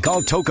cash and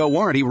call Toco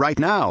Warranty right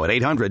now at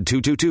at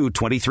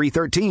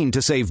 800-222-2313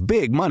 to save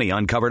big money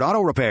on covered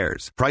auto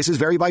repairs. Prices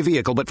vary by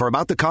vehicle, but for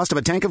about the cost of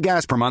a tank of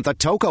gas per month, a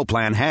Toco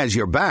plan has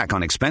your back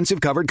on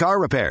expensive covered car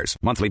repairs.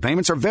 Monthly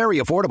payments are very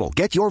affordable.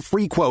 Get your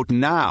free quote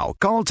now.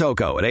 Call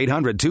Toco at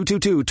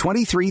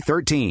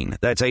 800-222-2313.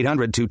 That's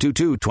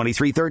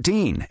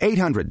 800-222-2313.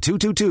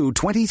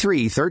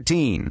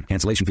 800-222-2313.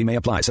 Cancellation fee may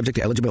apply. Subject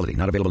to eligibility.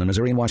 Not available in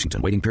Missouri and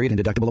Washington. Waiting period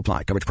and deductible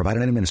apply. Coverage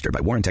provided and administered by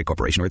Warrantech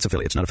Corporation or its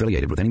affiliates. Not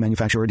affiliated with any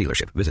manufacturer or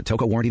dealership. Visit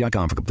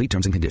TocoWarranty.com for complete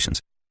terms and conditions.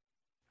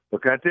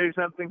 But can I tell you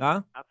something?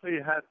 Huh? I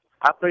played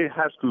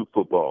high school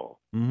football.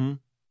 Mm-hmm.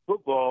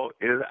 Football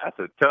that's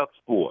a tough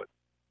sport.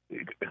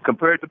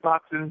 Compared to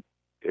boxing,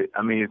 it's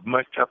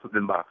much tougher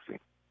than boxing.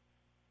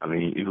 I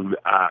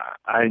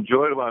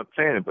enjoyed it while I was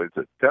playing it, but it's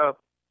a tough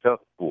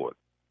sport.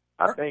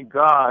 I thank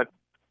God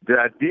that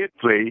I did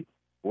play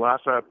when I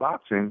started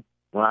boxing.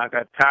 When I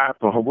got tired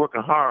from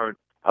working hard,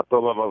 I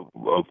thought about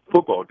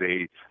football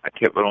days. I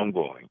kept it on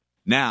going.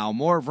 Now,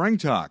 more of Ring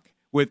Talk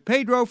with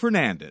Pedro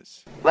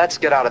Fernandez. Let's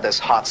get out of this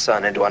hot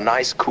sun into a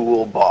nice,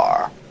 cool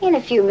bar. In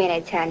a few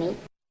minutes, honey.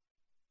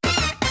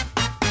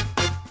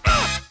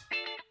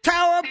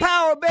 Tower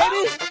power,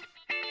 baby!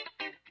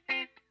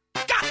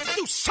 Got to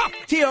do something!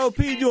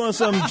 T.O.P. doing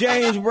some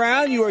James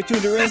Brown. You are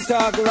tuned to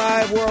Ringtalk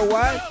Live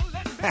Worldwide.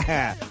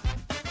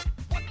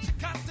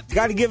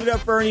 Got to give it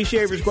up for Ernie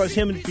Shavers, of course,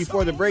 him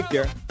before the break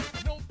there.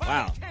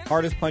 Wow.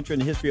 Hardest puncher in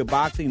the history of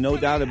boxing, no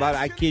doubt about it.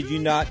 I kid you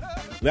not.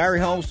 Larry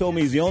Holmes told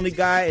me he's the only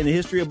guy in the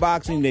history of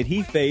boxing that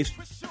he faced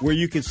where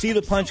you can see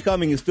the punch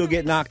coming and still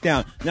get knocked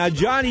down. Now,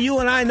 Johnny, you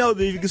and I know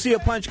that if you can see a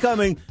punch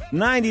coming,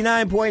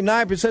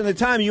 99.9% of the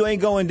time you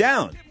ain't going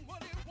down.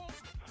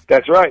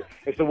 That's right.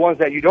 It's the ones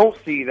that you don't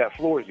see that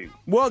floors you.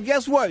 Well,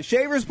 guess what?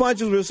 Shavers'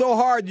 punches were so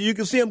hard that you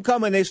can see them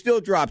coming, they still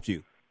dropped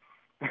you.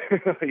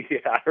 Yeah,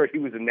 I heard he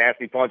was a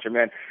nasty puncher,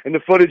 man. And the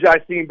footage I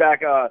seen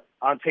back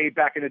on tape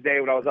back in the day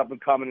when I was up and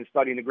coming and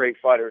studying the great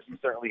fighters, he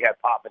certainly had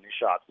pop in his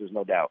shots. There's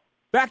no doubt.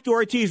 Back to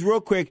Ortiz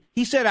real quick.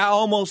 He said, I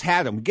almost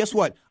had him. Guess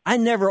what? I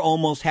never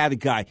almost had a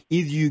guy.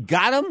 Either you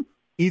got him,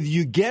 either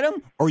you get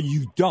him, or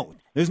you don't.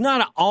 There's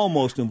not an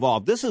almost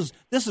involved. This is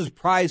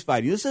prize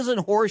fighting. This isn't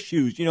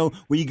horseshoes,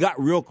 where you got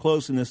real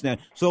close in this net.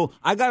 So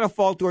I got to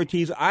fault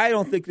Ortiz. I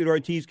don't think that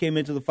Ortiz came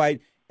into the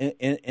fight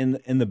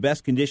in the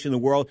best condition in the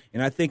world,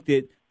 and I think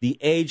that the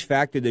age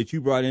factor that you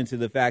brought into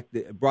the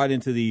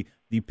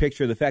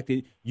picture, the fact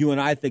that you and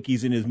I think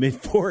he's in his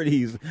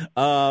mid-40s,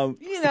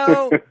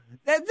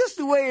 that's just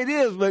the way it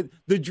is. But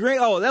the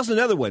drink, that's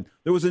another one.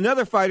 There was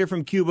another fighter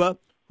from Cuba,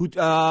 who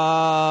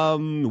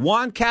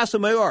Juan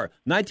Casamayor,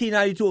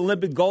 1992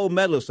 Olympic gold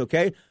medalist,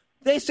 okay?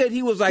 They said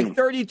he was like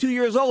 32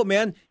 years old,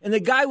 man, and the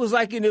guy was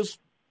like in his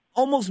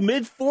almost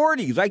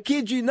mid-40s. I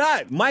kid you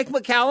not. Mike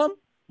McCallum,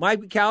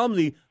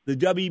 the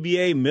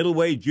WBA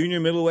middleweight, junior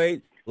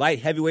middleweight, light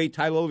heavyweight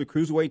title holder,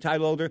 cruiserweight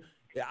title holder.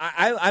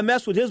 I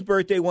messed with his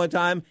birthday one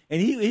time,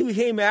 and he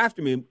came after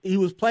me. He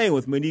was playing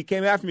with me, and he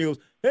came after me. He goes,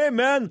 hey,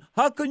 man,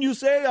 how can you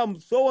say I'm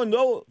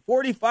so-and-so,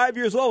 45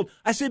 years old?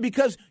 I said,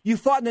 because you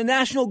fought in the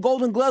National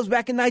Golden Gloves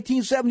back in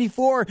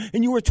 1974,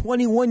 and you were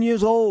 21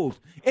 years old.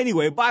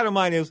 Anyway, bottom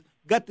line is,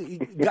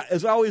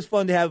 it's always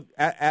fun to have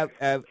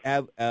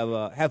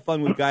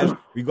fun with guys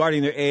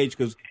regarding their age,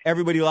 because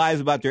everybody lies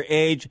about their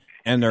age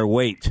and their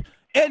weight.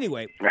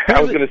 Anyway,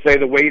 I was going to say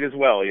the weight as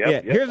well. Yep,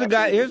 yeah. Here's a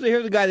guy. Here's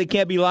a guy that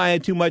can't be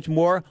lying too much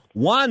more.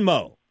 Juan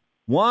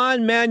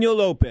Manuel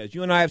Lopez.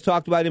 You and I have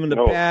talked about him in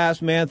the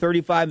past. Man,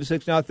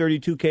 35-6 now,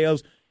 32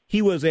 KOs.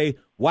 He was he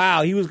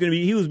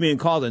was being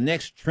called the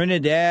next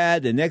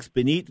Trinidad, the next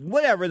Benito,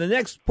 whatever, the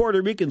next Puerto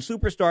Rican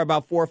superstar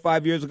about 4 or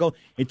 5 years ago.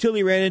 Until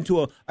he ran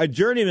into a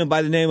journeyman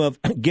by the name of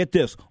get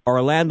this,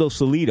 Orlando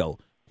Salido.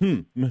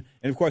 And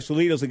of course,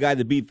 Salido's the guy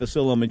that beat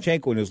Vasily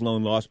Lomachenko in his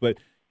lone loss, but.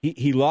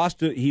 He lost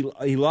to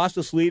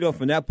Salido.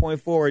 From that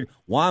point forward,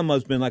 Juan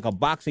has been like a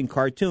boxing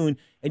cartoon.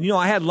 And,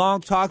 I had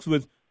long talks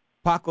with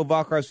Paco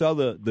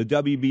Valcarcel, the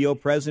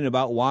WBO president,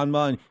 about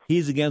Juanma, and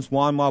he's against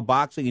Juanma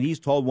boxing, and he's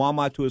told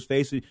Juanma to his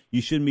face that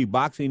you shouldn't be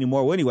boxing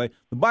anymore. Well, anyway,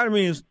 the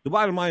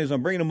bottom line is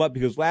I'm bringing him up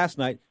because last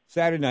night,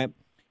 Saturday night,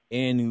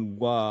 in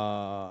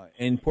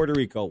Puerto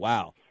Rico,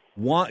 wow,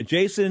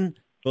 Jason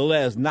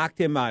Velez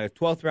knocked him out, a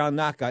 12th round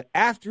knockout,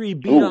 after he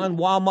beat on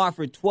Juanma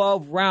for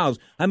 12 rounds.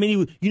 I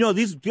mean,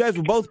 these guys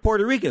were both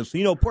Puerto Ricans.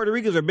 So, Puerto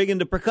Ricans are big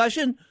into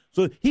percussion.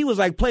 So he was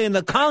like playing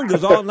the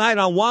congas all night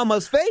on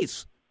Juanma's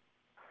face.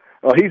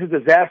 Well, he's a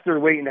disaster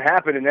waiting to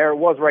happen, and there it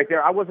was right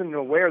there. I wasn't even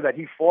aware that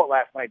he fought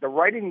last night. The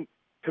writing,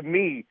 to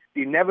me,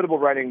 the inevitable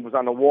writing was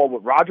on the wall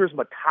with Rogers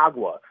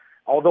Matagua,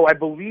 although I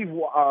believe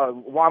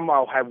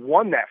Juanma had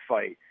won that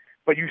fight.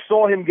 But you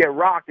saw him get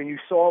rocked, and you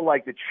saw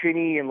like the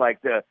chinny and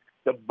like the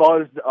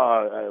buzzed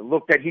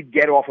look that he'd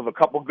get off of a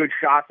couple good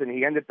shots, and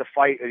he ended the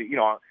fight,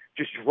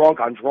 just drunk,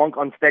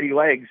 unsteady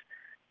legs.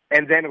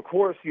 And then, of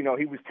course, he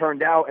was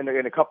turned out in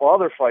a couple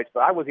other fights,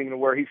 but I wasn't even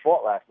aware he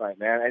fought last night,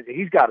 man. And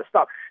he's got to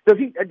stop. Does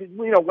he?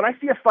 When I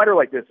see a fighter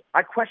like this,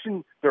 I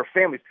question their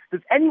families.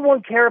 Does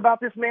anyone care about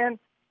this man?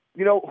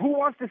 Who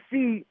wants to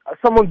see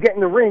someone get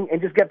in the ring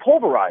and just get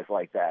pulverized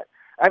like that?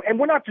 And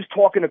we're not just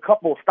talking a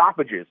couple of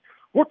stoppages.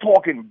 We're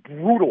talking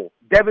brutal,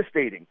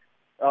 devastating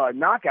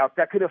knockouts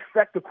that could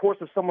affect the course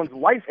of someone's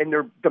life and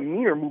their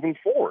demeanor moving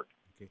forward.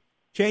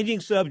 Changing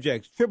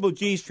subjects. Triple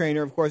G's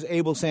trainer, of course,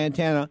 Abel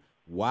Santana.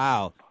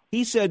 Wow.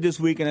 He said this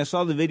week, and I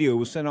saw the video, it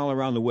was sent all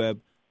around the web,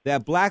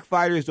 that black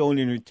fighters don't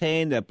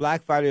entertain, that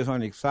black fighters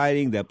aren't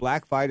exciting, that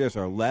black fighters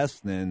are less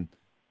than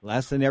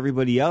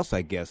everybody else,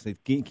 I guess.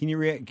 Can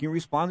you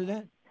respond to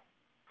that?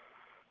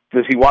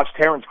 Does he watch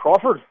Terrence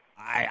Crawford?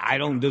 I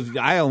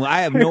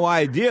have no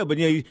idea, but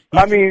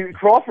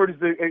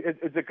Crawford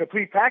is a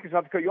complete package.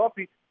 Not to cut you off,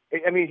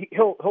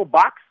 he'll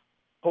box,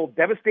 he'll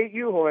devastate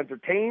you, he'll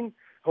entertain,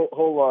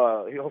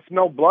 he'll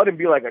smell blood and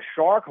be like a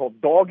shark, he'll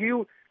dog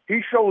you.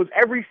 He shows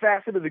every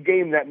facet of the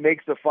game that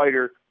makes the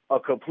fighter a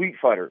complete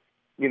fighter.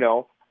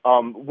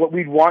 What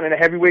we'd want in a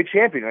heavyweight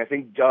champion. I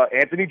think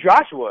Anthony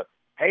Joshua.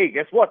 Hey,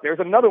 guess what? There's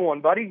another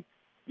one, buddy.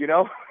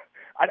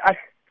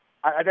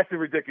 That's a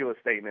ridiculous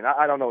statement.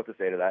 I don't know what to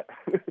say to that.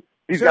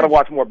 He's got to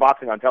watch more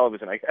boxing on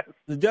television, I guess.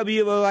 The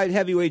WBO light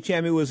heavyweight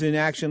champion was in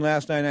action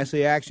last night, and I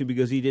say action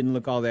because he didn't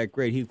look all that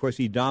great.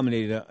 He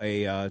dominated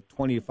a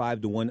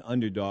 25-1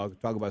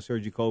 underdog. Talk about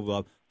Sergey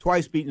Kovalev.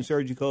 Twice beaten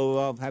Sergey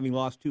Kovalev, having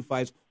lost 2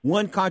 fights.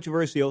 One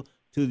controversial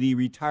to the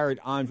retired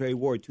Andre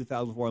Ward,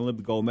 2004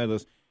 Olympic gold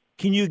medalist.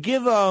 Can you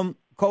give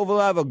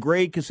Kovalev a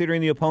grade considering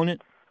the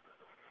opponent?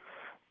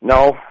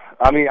 No.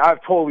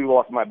 I've totally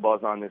lost my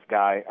buzz on this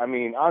guy.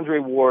 Andre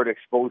Ward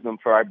exposed him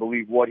for, I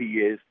believe, what he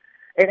is.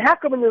 And how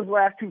come in those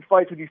last 2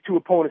 fights with these 2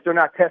 opponents, they're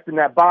not testing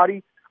that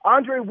body?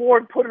 Andre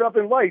Ward put it up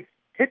in lights,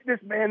 hit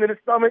this man in the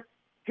stomach.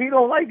 He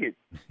don't like it.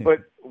 But,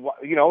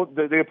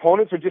 the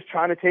opponents are just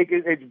trying to take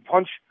it,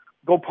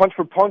 go punch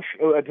for punch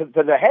to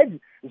the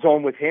head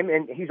zone with him.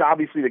 And he's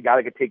obviously the guy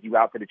that could take you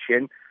out to the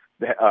chin,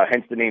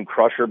 hence the name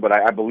Crusher. But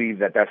I believe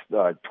that's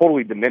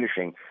totally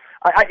diminishing.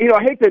 I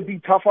hate to be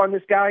tough on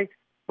this guy,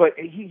 but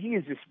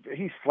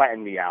he's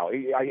flattened me out.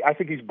 I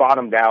think he's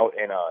bottomed out.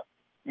 And,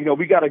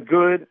 we got a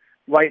good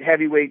light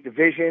heavyweight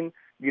division.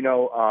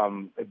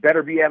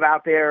 Better be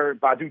out there.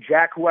 Badu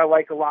Jack, who I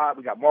like a lot.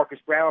 We got Marcus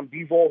Brown,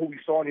 Bivol, who we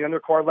saw in the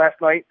undercard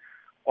last night.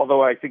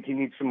 Although I think he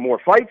needs some more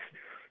fights.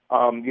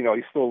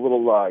 He's still a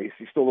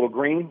little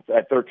green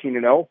at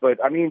 13-0. But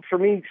for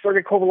me,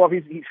 Sergey Kovalev,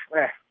 he's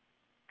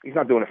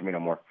not doing it for me no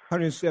more.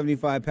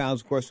 175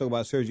 pounds. Of course, talk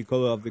about Sergey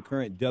Kovalev, the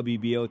current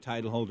WBO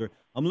title holder.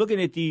 I'm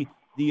looking at the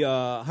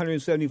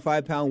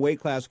 175-pound weight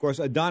class. Of course,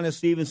 Adonis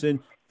Stevenson,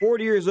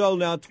 40 years old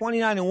now,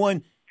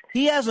 29-1.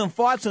 He hasn't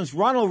fought since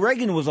Ronald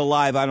Reagan was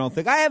alive, I don't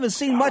think. I haven't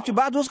seen much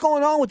about what's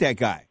going on with that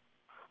guy.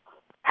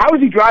 How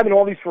is he driving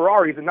all these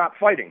Ferraris and not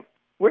fighting?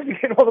 Where's he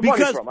getting all the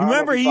money from? Because,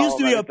 remember, he used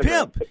to be a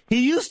pimp.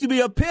 He used to be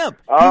a pimp.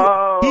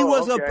 He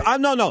was okay.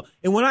 No.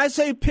 And when I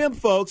say pimp,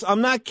 folks,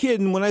 I'm not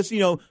kidding. When I see,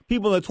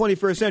 people in the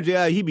 21st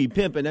century, he be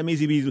pimping. That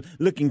means he be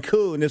looking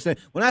cool. And this thing.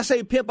 When I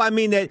say pimp, I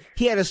mean that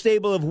he had a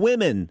stable of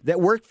women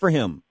that worked for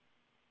him.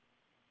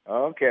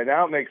 Okay,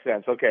 now it makes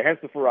sense. Okay, hence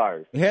the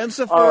Ferraris. Hence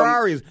the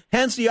Ferraris.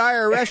 Hence the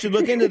IRS should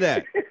look into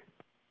that.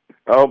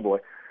 Oh, boy.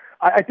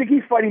 I think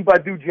he's fighting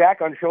Badu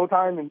Jack on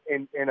Showtime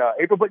in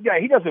April. But, yeah,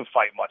 he doesn't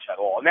fight much at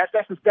all. And that's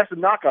a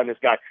knock on this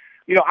guy.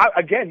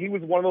 Again, he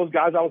was one of those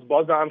guys I was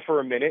buzzed on for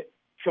a minute,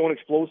 showing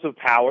explosive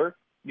power,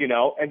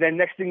 and then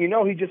next thing you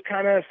know, he just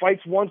kind of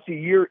fights once a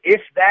year, if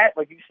that,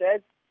 like you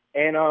said.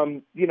 And,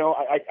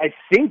 I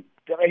think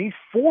he's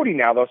 40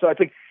 now, though. So I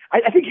think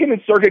him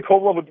and Sergey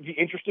Kovalev would be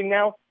interesting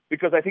now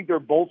because I think they're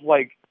both,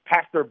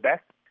 past their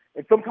best.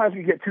 And sometimes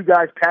you get 2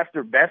 guys past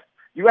their best,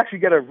 you actually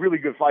get a really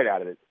good fight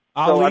out of it.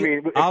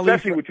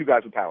 Especially with 2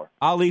 guys with power.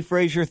 Ali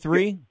Frazier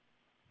 3?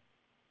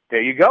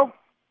 There you go.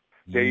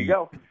 There you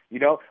go.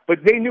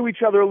 But they knew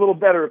each other a little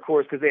better, of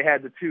course, because they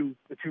had the two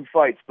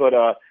fights. But,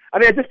 at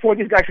this point,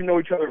 these guys should know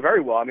each other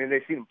very well.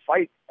 They've seen them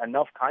fight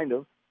enough, kind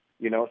of,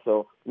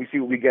 so we see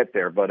what we get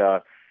there. But,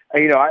 I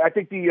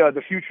think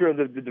the future of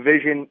the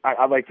division,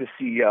 I'd like to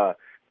see the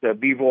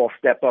Bivol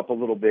step up a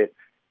little bit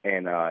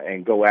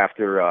and go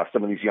after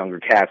some of these younger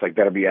cats like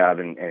Beterbiev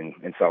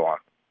and so on.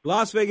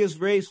 Las Vegas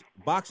race,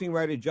 boxing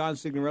writer John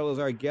Signorello is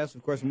our guest.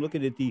 Of course, I'm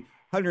looking at the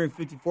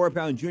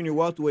 154-pound junior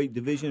welterweight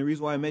division. The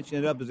reason why I mention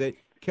it up is that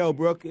Kell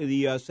Brook,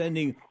 the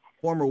ascending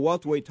former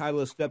welterweight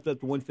titleist, stepped up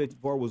to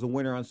 154, was a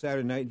winner on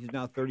Saturday night. He's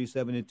now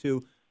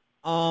 37-2.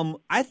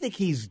 I think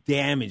he's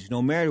damaged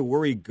no matter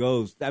where he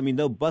goes.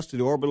 They'll bust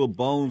the orbital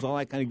bones, all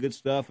that kind of good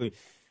stuff.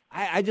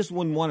 I just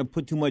wouldn't want to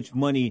put too much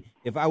money.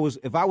 If I was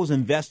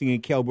investing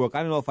in Kell Brook,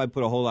 I don't know if I'd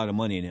put a whole lot of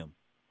money in him.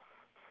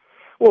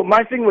 Well,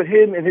 my thing with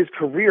him and his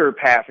career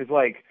path is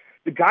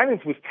the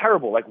guidance was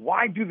terrible.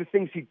 Why do the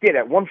things he did?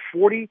 At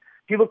 140,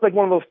 he looked like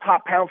one of those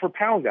top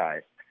pound-for-pound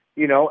guys,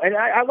 And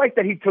I like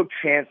that he took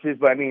chances,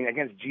 but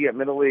against G at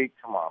Middle League,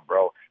 come on,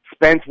 bro.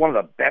 Spence, one of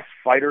the best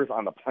fighters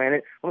on the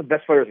planet, one of the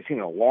best fighters I've seen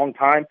in a long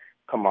time.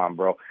 Come on,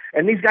 bro.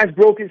 And these guys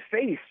broke his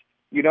face,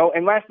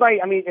 And last night,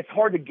 it's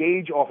hard to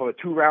gauge off of a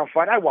 2-round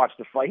fight. I watched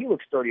the fight. He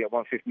looks sturdy at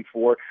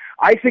 154.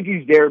 I think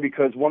he's there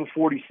because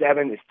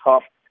 147 is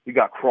tough. You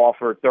got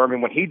Crawford,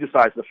 Thurman, when he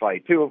decides to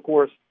fight, too, of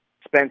course,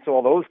 Spence,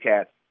 all those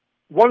cats.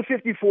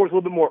 154 is a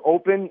little bit more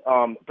open,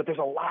 but there's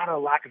a lot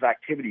of lack of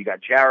activity. You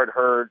got Jared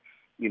Hurd,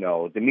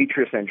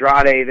 Demetrius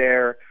Andrade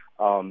there,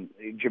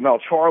 Jamel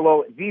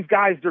Charlo. These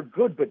guys, they're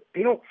good, but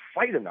they don't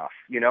fight enough,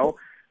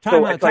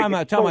 Time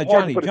out,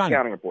 Johnny.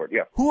 Scouting report.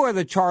 Yeah. Who are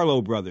the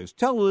Charlo brothers?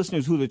 Tell the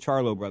listeners who the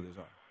Charlo brothers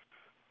are.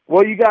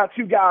 Well, you got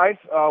two guys,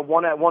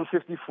 one at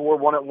 154,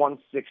 one at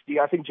 160.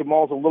 I think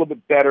Jamal's a little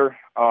bit better.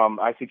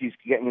 I think he's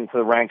getting into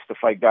the ranks to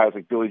fight guys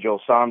like Billy Joe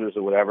Saunders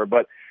or whatever.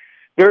 But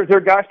they're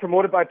guys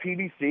promoted by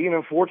PBC, and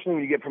unfortunately,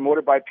 when you get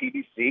promoted by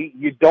PBC,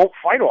 you don't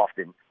fight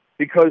often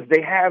because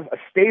they have a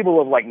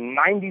stable of like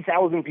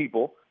 90,000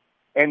 people,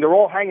 and they're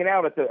all hanging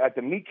out at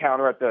the meat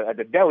counter at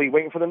the deli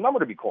waiting for the number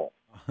to be called.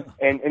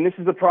 And this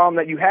is the problem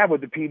that you have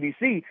with the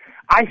PBC.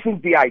 I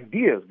think the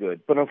idea is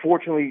good, but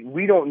unfortunately,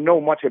 we don't know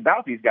much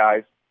about these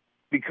guys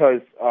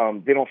because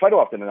they don't fight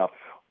often enough.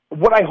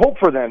 What I hope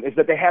for them is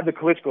that they have the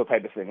Klitschko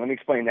type of thing. Let me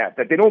explain that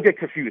they don't get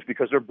confused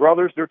because they're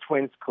brothers, they're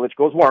twins.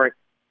 Klitschko's weren't.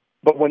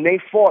 But when they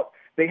fought,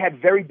 they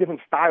had very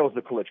different styles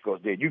the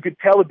Klitschko's did. You could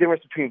tell the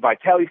difference between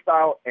Vitali's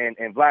style and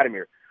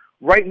Vladimir.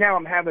 Right now,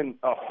 I'm having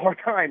a hard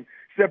time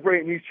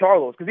separating these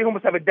Charlos because they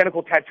almost have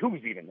identical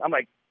tattoos even. I'm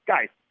like,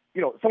 guys,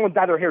 someone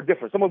dyed their hair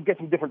different. Someone get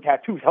some different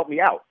tattoos. Help me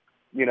out,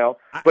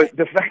 But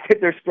the fact that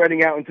they're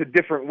spreading out into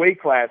different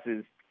weight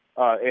classes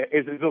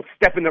is a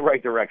step in the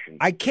right direction.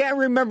 I can't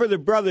remember the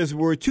brothers.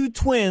 We were two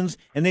twins,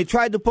 and they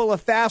tried to pull a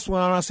fast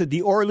one on us at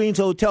the Orleans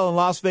Hotel in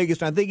Las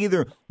Vegas. And I think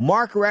either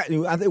Mark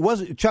Ratner, I think it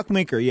was Chuck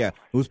Minker, yeah.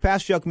 It was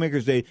past Chuck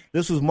Minker's day.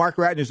 This was Mark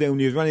Ratner's day when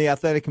he was running the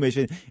athletic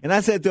commission. And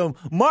I said to him,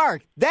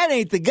 Mark, that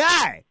ain't the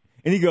guy.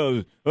 And he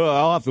goes,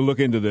 I'll have to look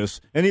into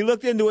this. And he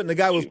looked into it, and the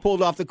guy was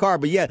pulled off the car.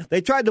 But, yeah, they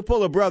tried to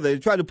pull a brother. They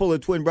tried to pull a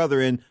twin brother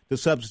in to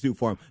substitute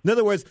for him. In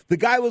other words, the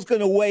guy was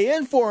going to weigh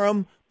in for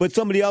him, but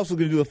somebody else was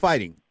going to do the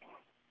fighting.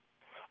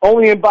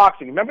 Only in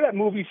boxing. Remember that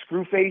movie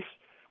Screwface,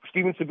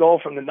 Steven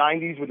Seagal from the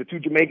 90s with the two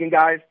Jamaican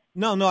guys?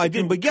 No, I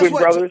didn't. But guess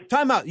what? Brothers?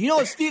 Time out. You know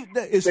what,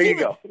 is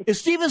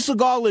Steven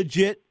Seagal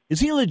legit? Is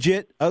he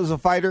legit as a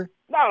fighter?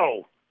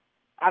 No,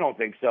 I don't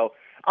think so.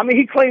 I mean,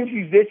 he claims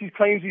he's this, he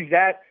claims he's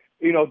that.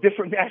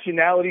 Different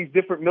nationalities,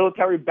 different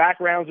military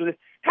backgrounds.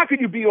 How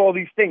could you be all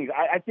these things?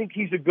 I think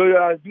he's a good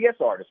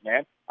BS artist,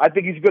 man. I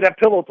think he's good at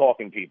pillow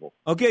talking people.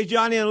 Okay,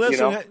 Johnny, and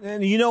listen,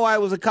 I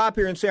was a cop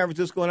here in San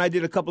Francisco, and I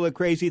did a couple of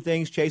crazy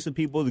things, chasing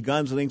people with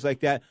guns and things like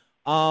that.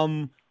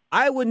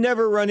 I would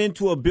never run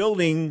into a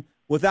building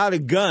without a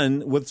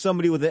gun with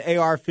somebody with an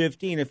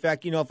AR-15. In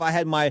fact, if I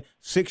had my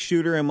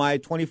 6-shooter and my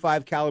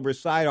 25 caliber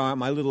sidearm,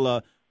 my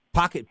little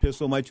pocket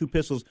pistol, my 2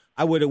 pistols,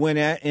 I would have went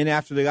in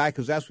after the guy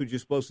because that's what you're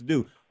supposed to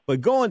do.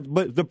 But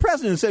the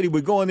president said he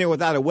would go in there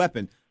without a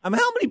weapon. I mean,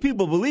 how many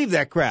people believe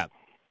that crap?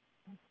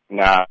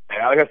 Nah,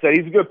 like I said,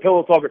 he's a good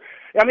pillow talker.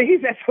 I mean,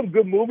 he's had some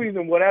good movies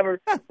and whatever.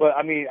 But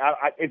I mean,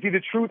 if he's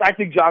the truth, I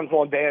think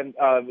Jean-Claude Van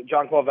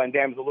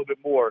Damme is a little bit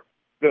more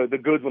the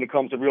goods when it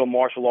comes to real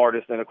martial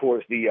artists, and of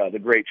course the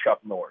great Chuck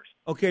Norris.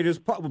 Okay, there's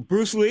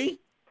Bruce Lee.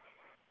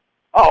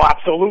 Oh,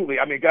 absolutely.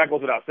 I mean, that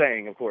goes without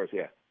saying, of course.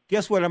 Yeah.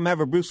 Guess what? I'm going to have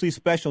a Bruce Lee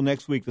special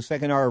next week. The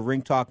second hour of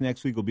Ring Talk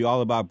next week will be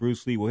all about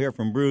Bruce Lee. We'll hear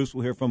from Bruce.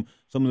 We'll hear from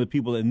some of the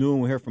people that knew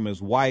him. We'll hear from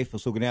his wife.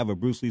 So we're going to have a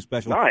Bruce Lee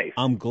special. Nice.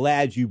 I'm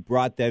glad you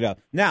brought that up.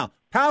 Now,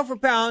 pound for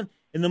pound,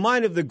 in the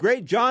mind of the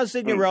great John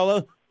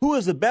Signorella, who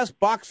is the best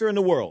boxer in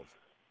the world?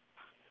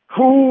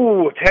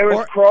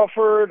 Terrence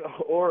Crawford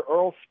or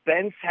Earl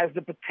Spence has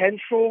the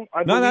potential.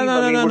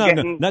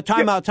 No.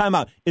 Time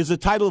out. Is the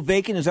title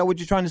vacant? Is that what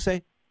you're trying to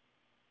say?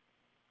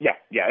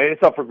 Yeah,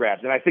 it's up for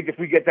grabs. And I think if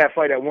we get that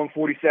fight at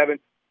 147,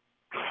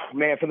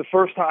 man, for the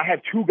first time, I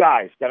had two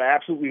guys that I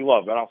absolutely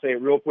love, and I'll say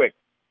it real quick: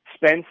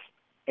 Spence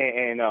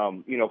and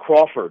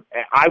Crawford.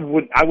 And I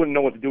wouldn't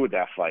know what to do with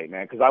that fight,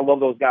 man, because I love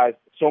those guys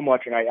so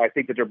much, and I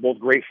think that they're both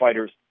great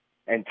fighters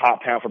and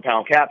top pound for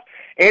pound caps.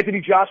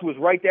 Anthony Joshua is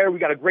right there. We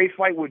got a great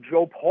fight with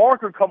Joe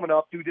Parker coming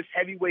up, dude.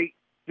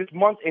 This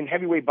month in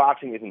heavyweight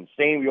boxing is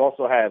insane. We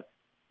also have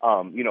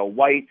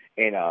White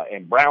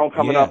and Brown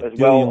coming up as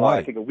well.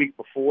 I think a week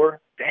before.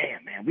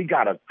 Damn, man, we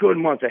got a good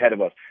month ahead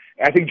of us.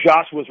 And I think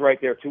Joshua's right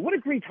there too. What a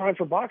great time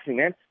for boxing,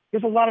 man.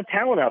 There's a lot of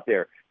talent out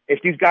there.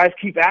 If these guys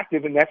keep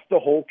active, and that's the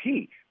whole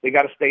key, they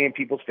got to stay in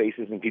people's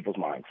faces and people's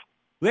minds.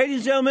 Ladies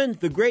and gentlemen,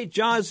 the great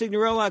John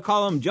Signorella. I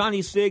call him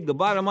Johnny Sig. The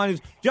bottom line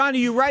is, Johnny,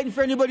 you writing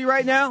for anybody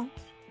right now?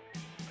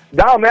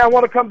 No, man, I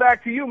want to come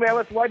back to you, man.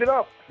 Let's light it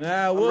up.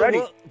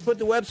 We'll put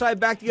the website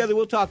back together.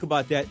 We'll talk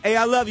about that. Hey,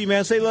 I love you,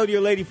 man. Say hello to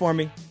your lady for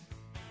me.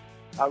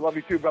 I love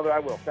you too, brother. I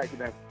will. Thank you,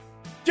 man.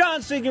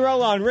 John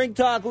Signorella on Ring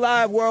Talk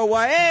Live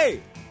Worldwide.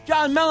 Hey,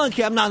 John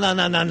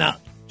Mellencamp. No.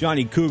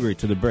 Johnny Cougar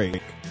to the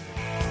break.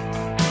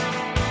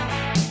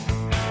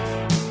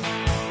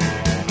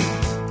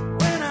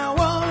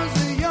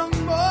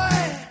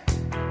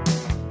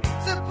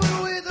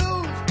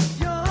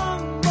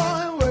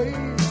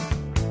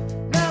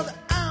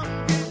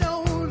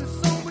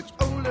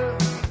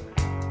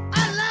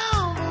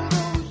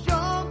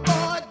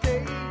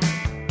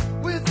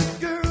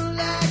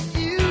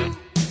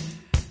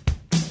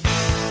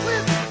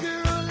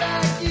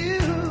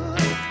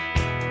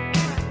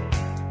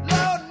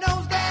 Lord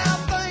knows there are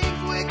things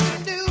we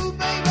can do.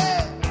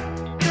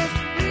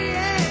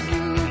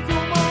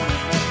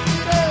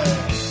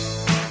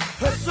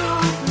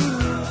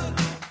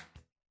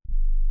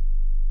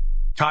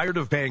 Tired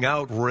of paying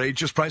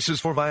outrageous prices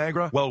for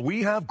Viagra? Well,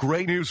 we have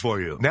great news for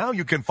you. Now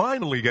you can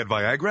finally get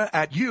Viagra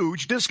at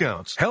huge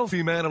discounts.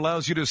 Healthy Man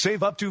allows you to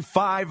save up to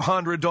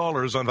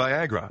 $500 on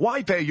Viagra.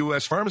 Why pay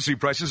U.S. pharmacy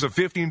prices of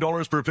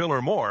 $15 per pill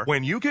or more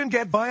when you can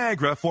get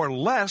Viagra for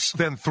less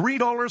than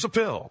 $3 a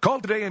pill?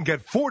 Call today and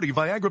get 40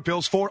 Viagra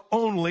pills for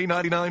only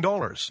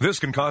 $99. This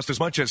can cost as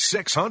much as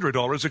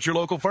 $600 at your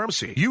local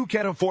pharmacy. You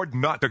can't afford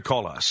not to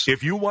call us.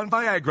 If you want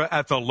Viagra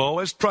at the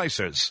lowest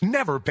prices,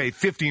 never pay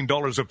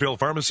 $15 a pill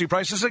pharmacy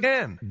prices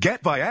again.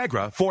 Get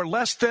Viagra for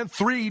less than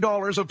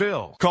 $3 a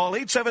pill. Call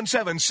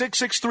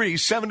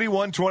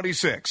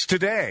 877-663-7126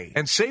 today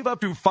and save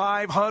up to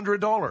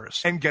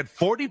 $500 and get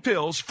 40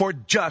 pills for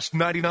just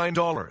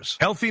 $99.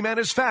 Healthy Man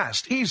is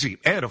fast, easy,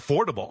 and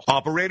affordable.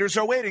 Operators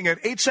are waiting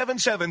at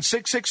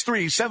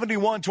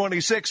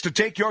 877-663-7126 to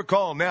take your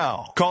call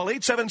now. Call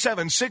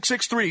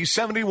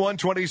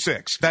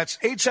 877-663-7126. That's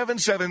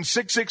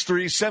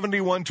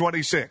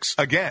 877-663-7126.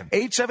 Again,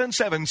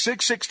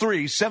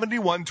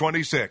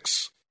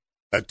 877-663-7126.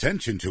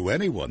 Attention to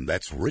anyone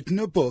that's written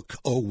a book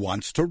or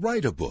wants to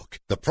write a book.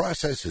 The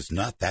process is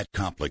not that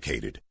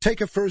complicated.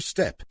 Take a first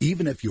step.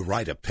 Even if you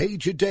write a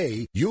page a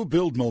day, you'll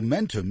build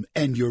momentum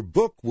and your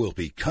book will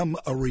become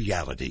a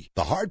reality.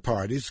 The hard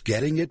part is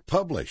getting it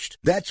published.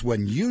 That's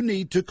when you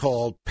need to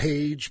call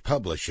Page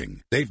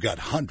Publishing. They've got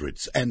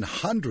hundreds and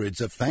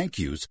hundreds of thank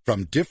yous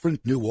from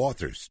different new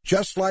authors,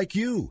 just like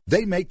you.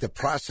 They make the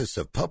process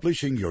of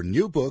publishing your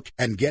new book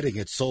and getting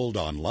it sold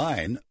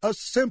online a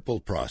simple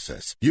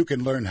process. You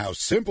can learn how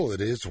simple it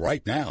is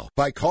right now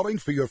by calling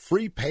for your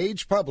free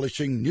Page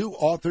Publishing New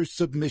Author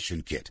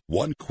Submission Kit.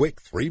 One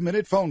quick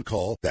 3-minute phone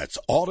call, that's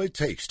all it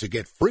takes to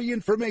get free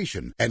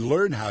information and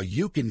learn how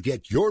you can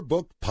get your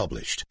book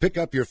published. Pick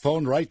up your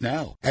phone right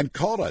now and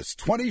call us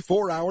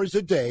 24 hours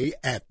a day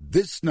at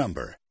this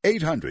number.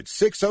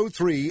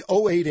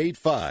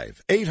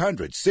 800-603-0885.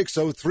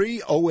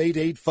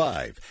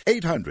 800-603-0885.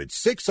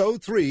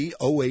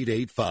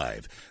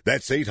 800-603-0885.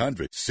 That's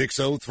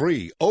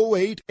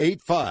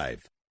 800-603-0885.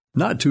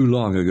 Not too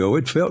long ago,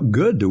 it felt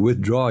good to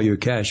withdraw your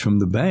cash from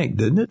the bank,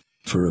 didn't it?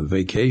 For a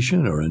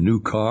vacation or a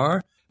new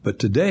car. But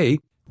today,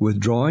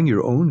 withdrawing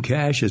your own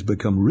cash has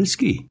become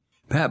risky.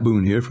 Pat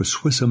Boone here for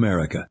Swiss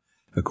America.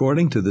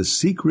 According to The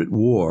Secret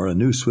War, a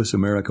new Swiss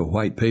America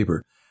white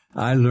paper,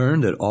 I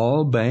learned that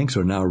all banks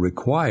are now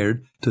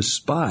required to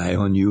spy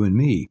on you and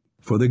me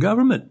for the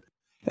government,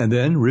 and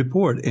then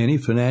report any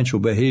financial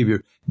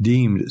behavior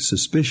deemed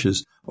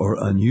suspicious or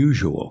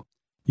unusual.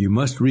 You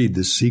must read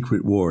The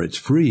Secret War. It's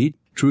free.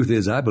 Truth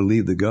is, I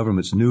believe the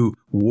government's new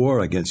war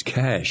against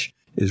cash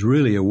is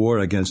really a war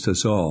against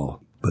us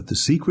all. But the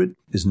secret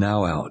is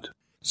now out.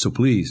 So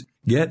please,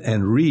 get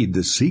and read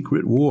The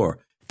Secret War.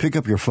 Pick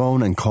up your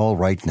phone and call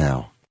right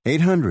now.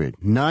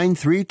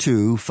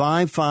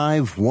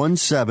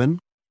 800-932-5517.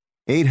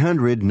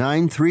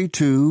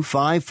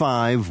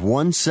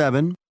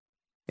 800-932-5517.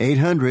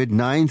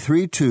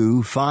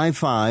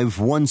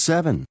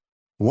 800-932-5517.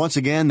 Once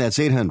again, that's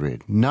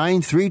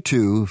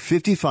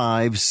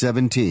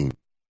 800-932-5517.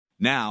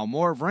 Now,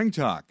 more of Ring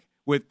Talk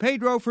with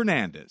Pedro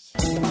Fernandez.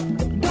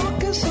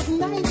 Darkest of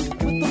night with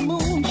the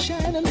moon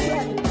shining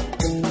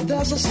bright.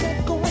 There's a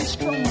set going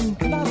strong,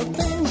 a lot of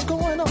things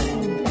going on.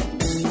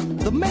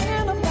 The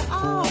man of the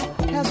hour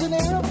has an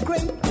air of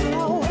great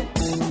power.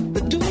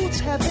 The dudes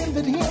have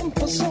envied him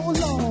for so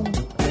long.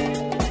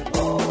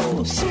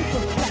 Oh,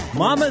 Superfly.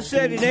 Mama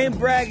said it ain't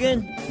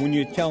bragging when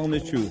you're telling the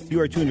truth.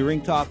 You are tuned to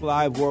Ring Talk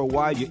Live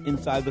Worldwide, your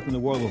inside look in the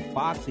world of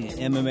boxing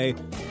and MMA.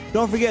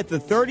 Don't forget, the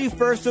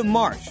 31st of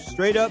March,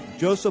 straight up,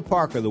 Joseph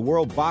Parker, the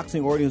World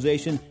Boxing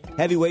Organization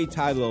heavyweight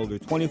title holder,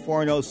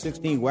 24-0,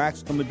 16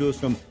 wax, coming to us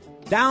from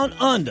down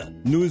under,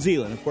 New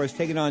Zealand. Of course,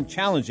 taking on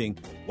challenging,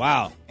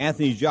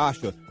 Anthony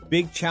Joshua.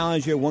 Big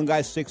challenger, one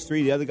guy's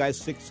 6'3", the other guy's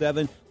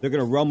 6'7". They're going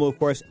to rumble, of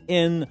course,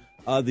 in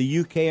the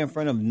UK in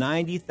front of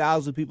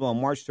 90,000 people on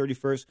March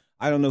 31st.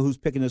 I don't know who's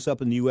picking this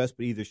up in the U.S.,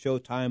 but either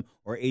Showtime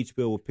or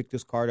HBO will pick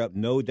this card up,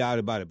 no doubt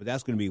about it. But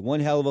that's going to be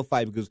one hell of a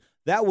fight because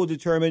that will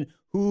determine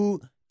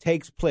who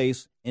takes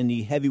place in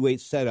the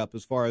heavyweight setup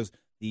as far as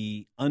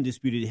the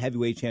undisputed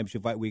heavyweight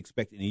championship fight we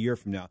expect in a year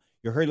from now.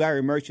 You heard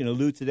Larry Merchant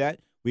allude to that.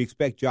 We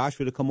expect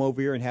Joshua to come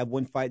over here and have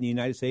one fight in the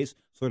United States,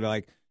 sort of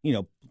like,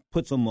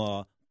 put some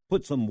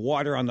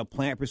water on the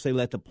plant, per se,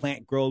 let the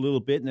plant grow a little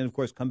bit, and then, of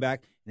course, come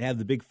back and have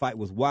the big fight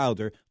with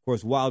Wilder. Of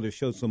course, Wilder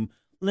showed some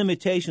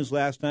limitations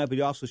last night, but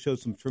he also showed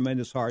some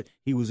tremendous heart.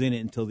 He was in it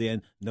until the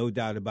end, no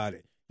doubt about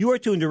it. You are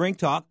tuned to Ring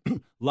Talk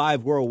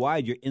Live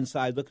Worldwide, your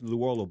inside look into the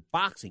world of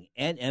boxing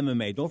and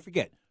MMA. Don't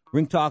forget,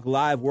 Ring Talk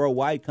Live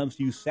Worldwide comes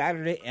to you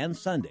Saturday and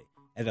Sunday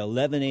at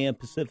 11 a.m.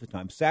 Pacific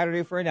time.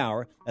 Saturday for an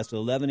hour, that's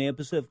 11 a.m.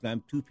 Pacific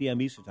time, 2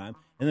 p.m. Eastern time.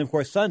 And then, of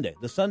course, Sunday,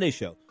 the Sunday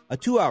show, a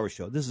 2-hour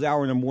show. This is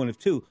hour number 1 of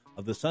 2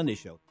 of the Sunday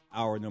show.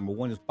 Hour number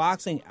 1 is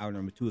boxing. Hour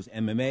number 2 is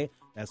MMA.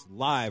 That's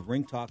live,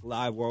 Ring Talk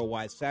Live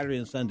Worldwide, Saturday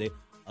and Sunday,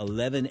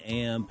 11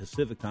 a.m.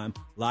 Pacific time,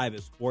 live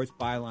at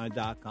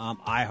sportsbyline.com,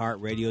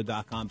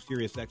 iHeartRadio.com,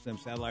 SiriusXM,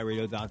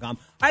 SatelliteRadio.com.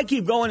 I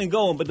keep going and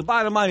going, but the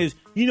bottom line is,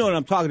 you know what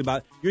I'm talking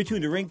about. You're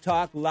tuned to Ring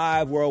Talk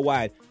Live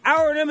Worldwide.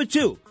 Hour number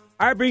 2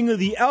 I bring you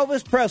the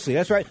Elvis Presley,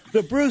 that's right,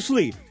 the Bruce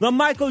Lee, the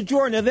Michael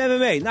Jordan of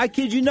MMA, and I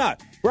kid you not,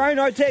 Brian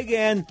Ortega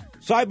and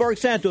Cyborg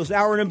Santos,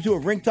 hour number 2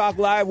 of Ring Talk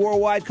Live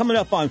Worldwide, coming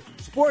up on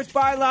Sports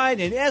Byline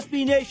and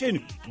SB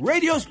Nation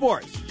Radio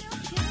Sports.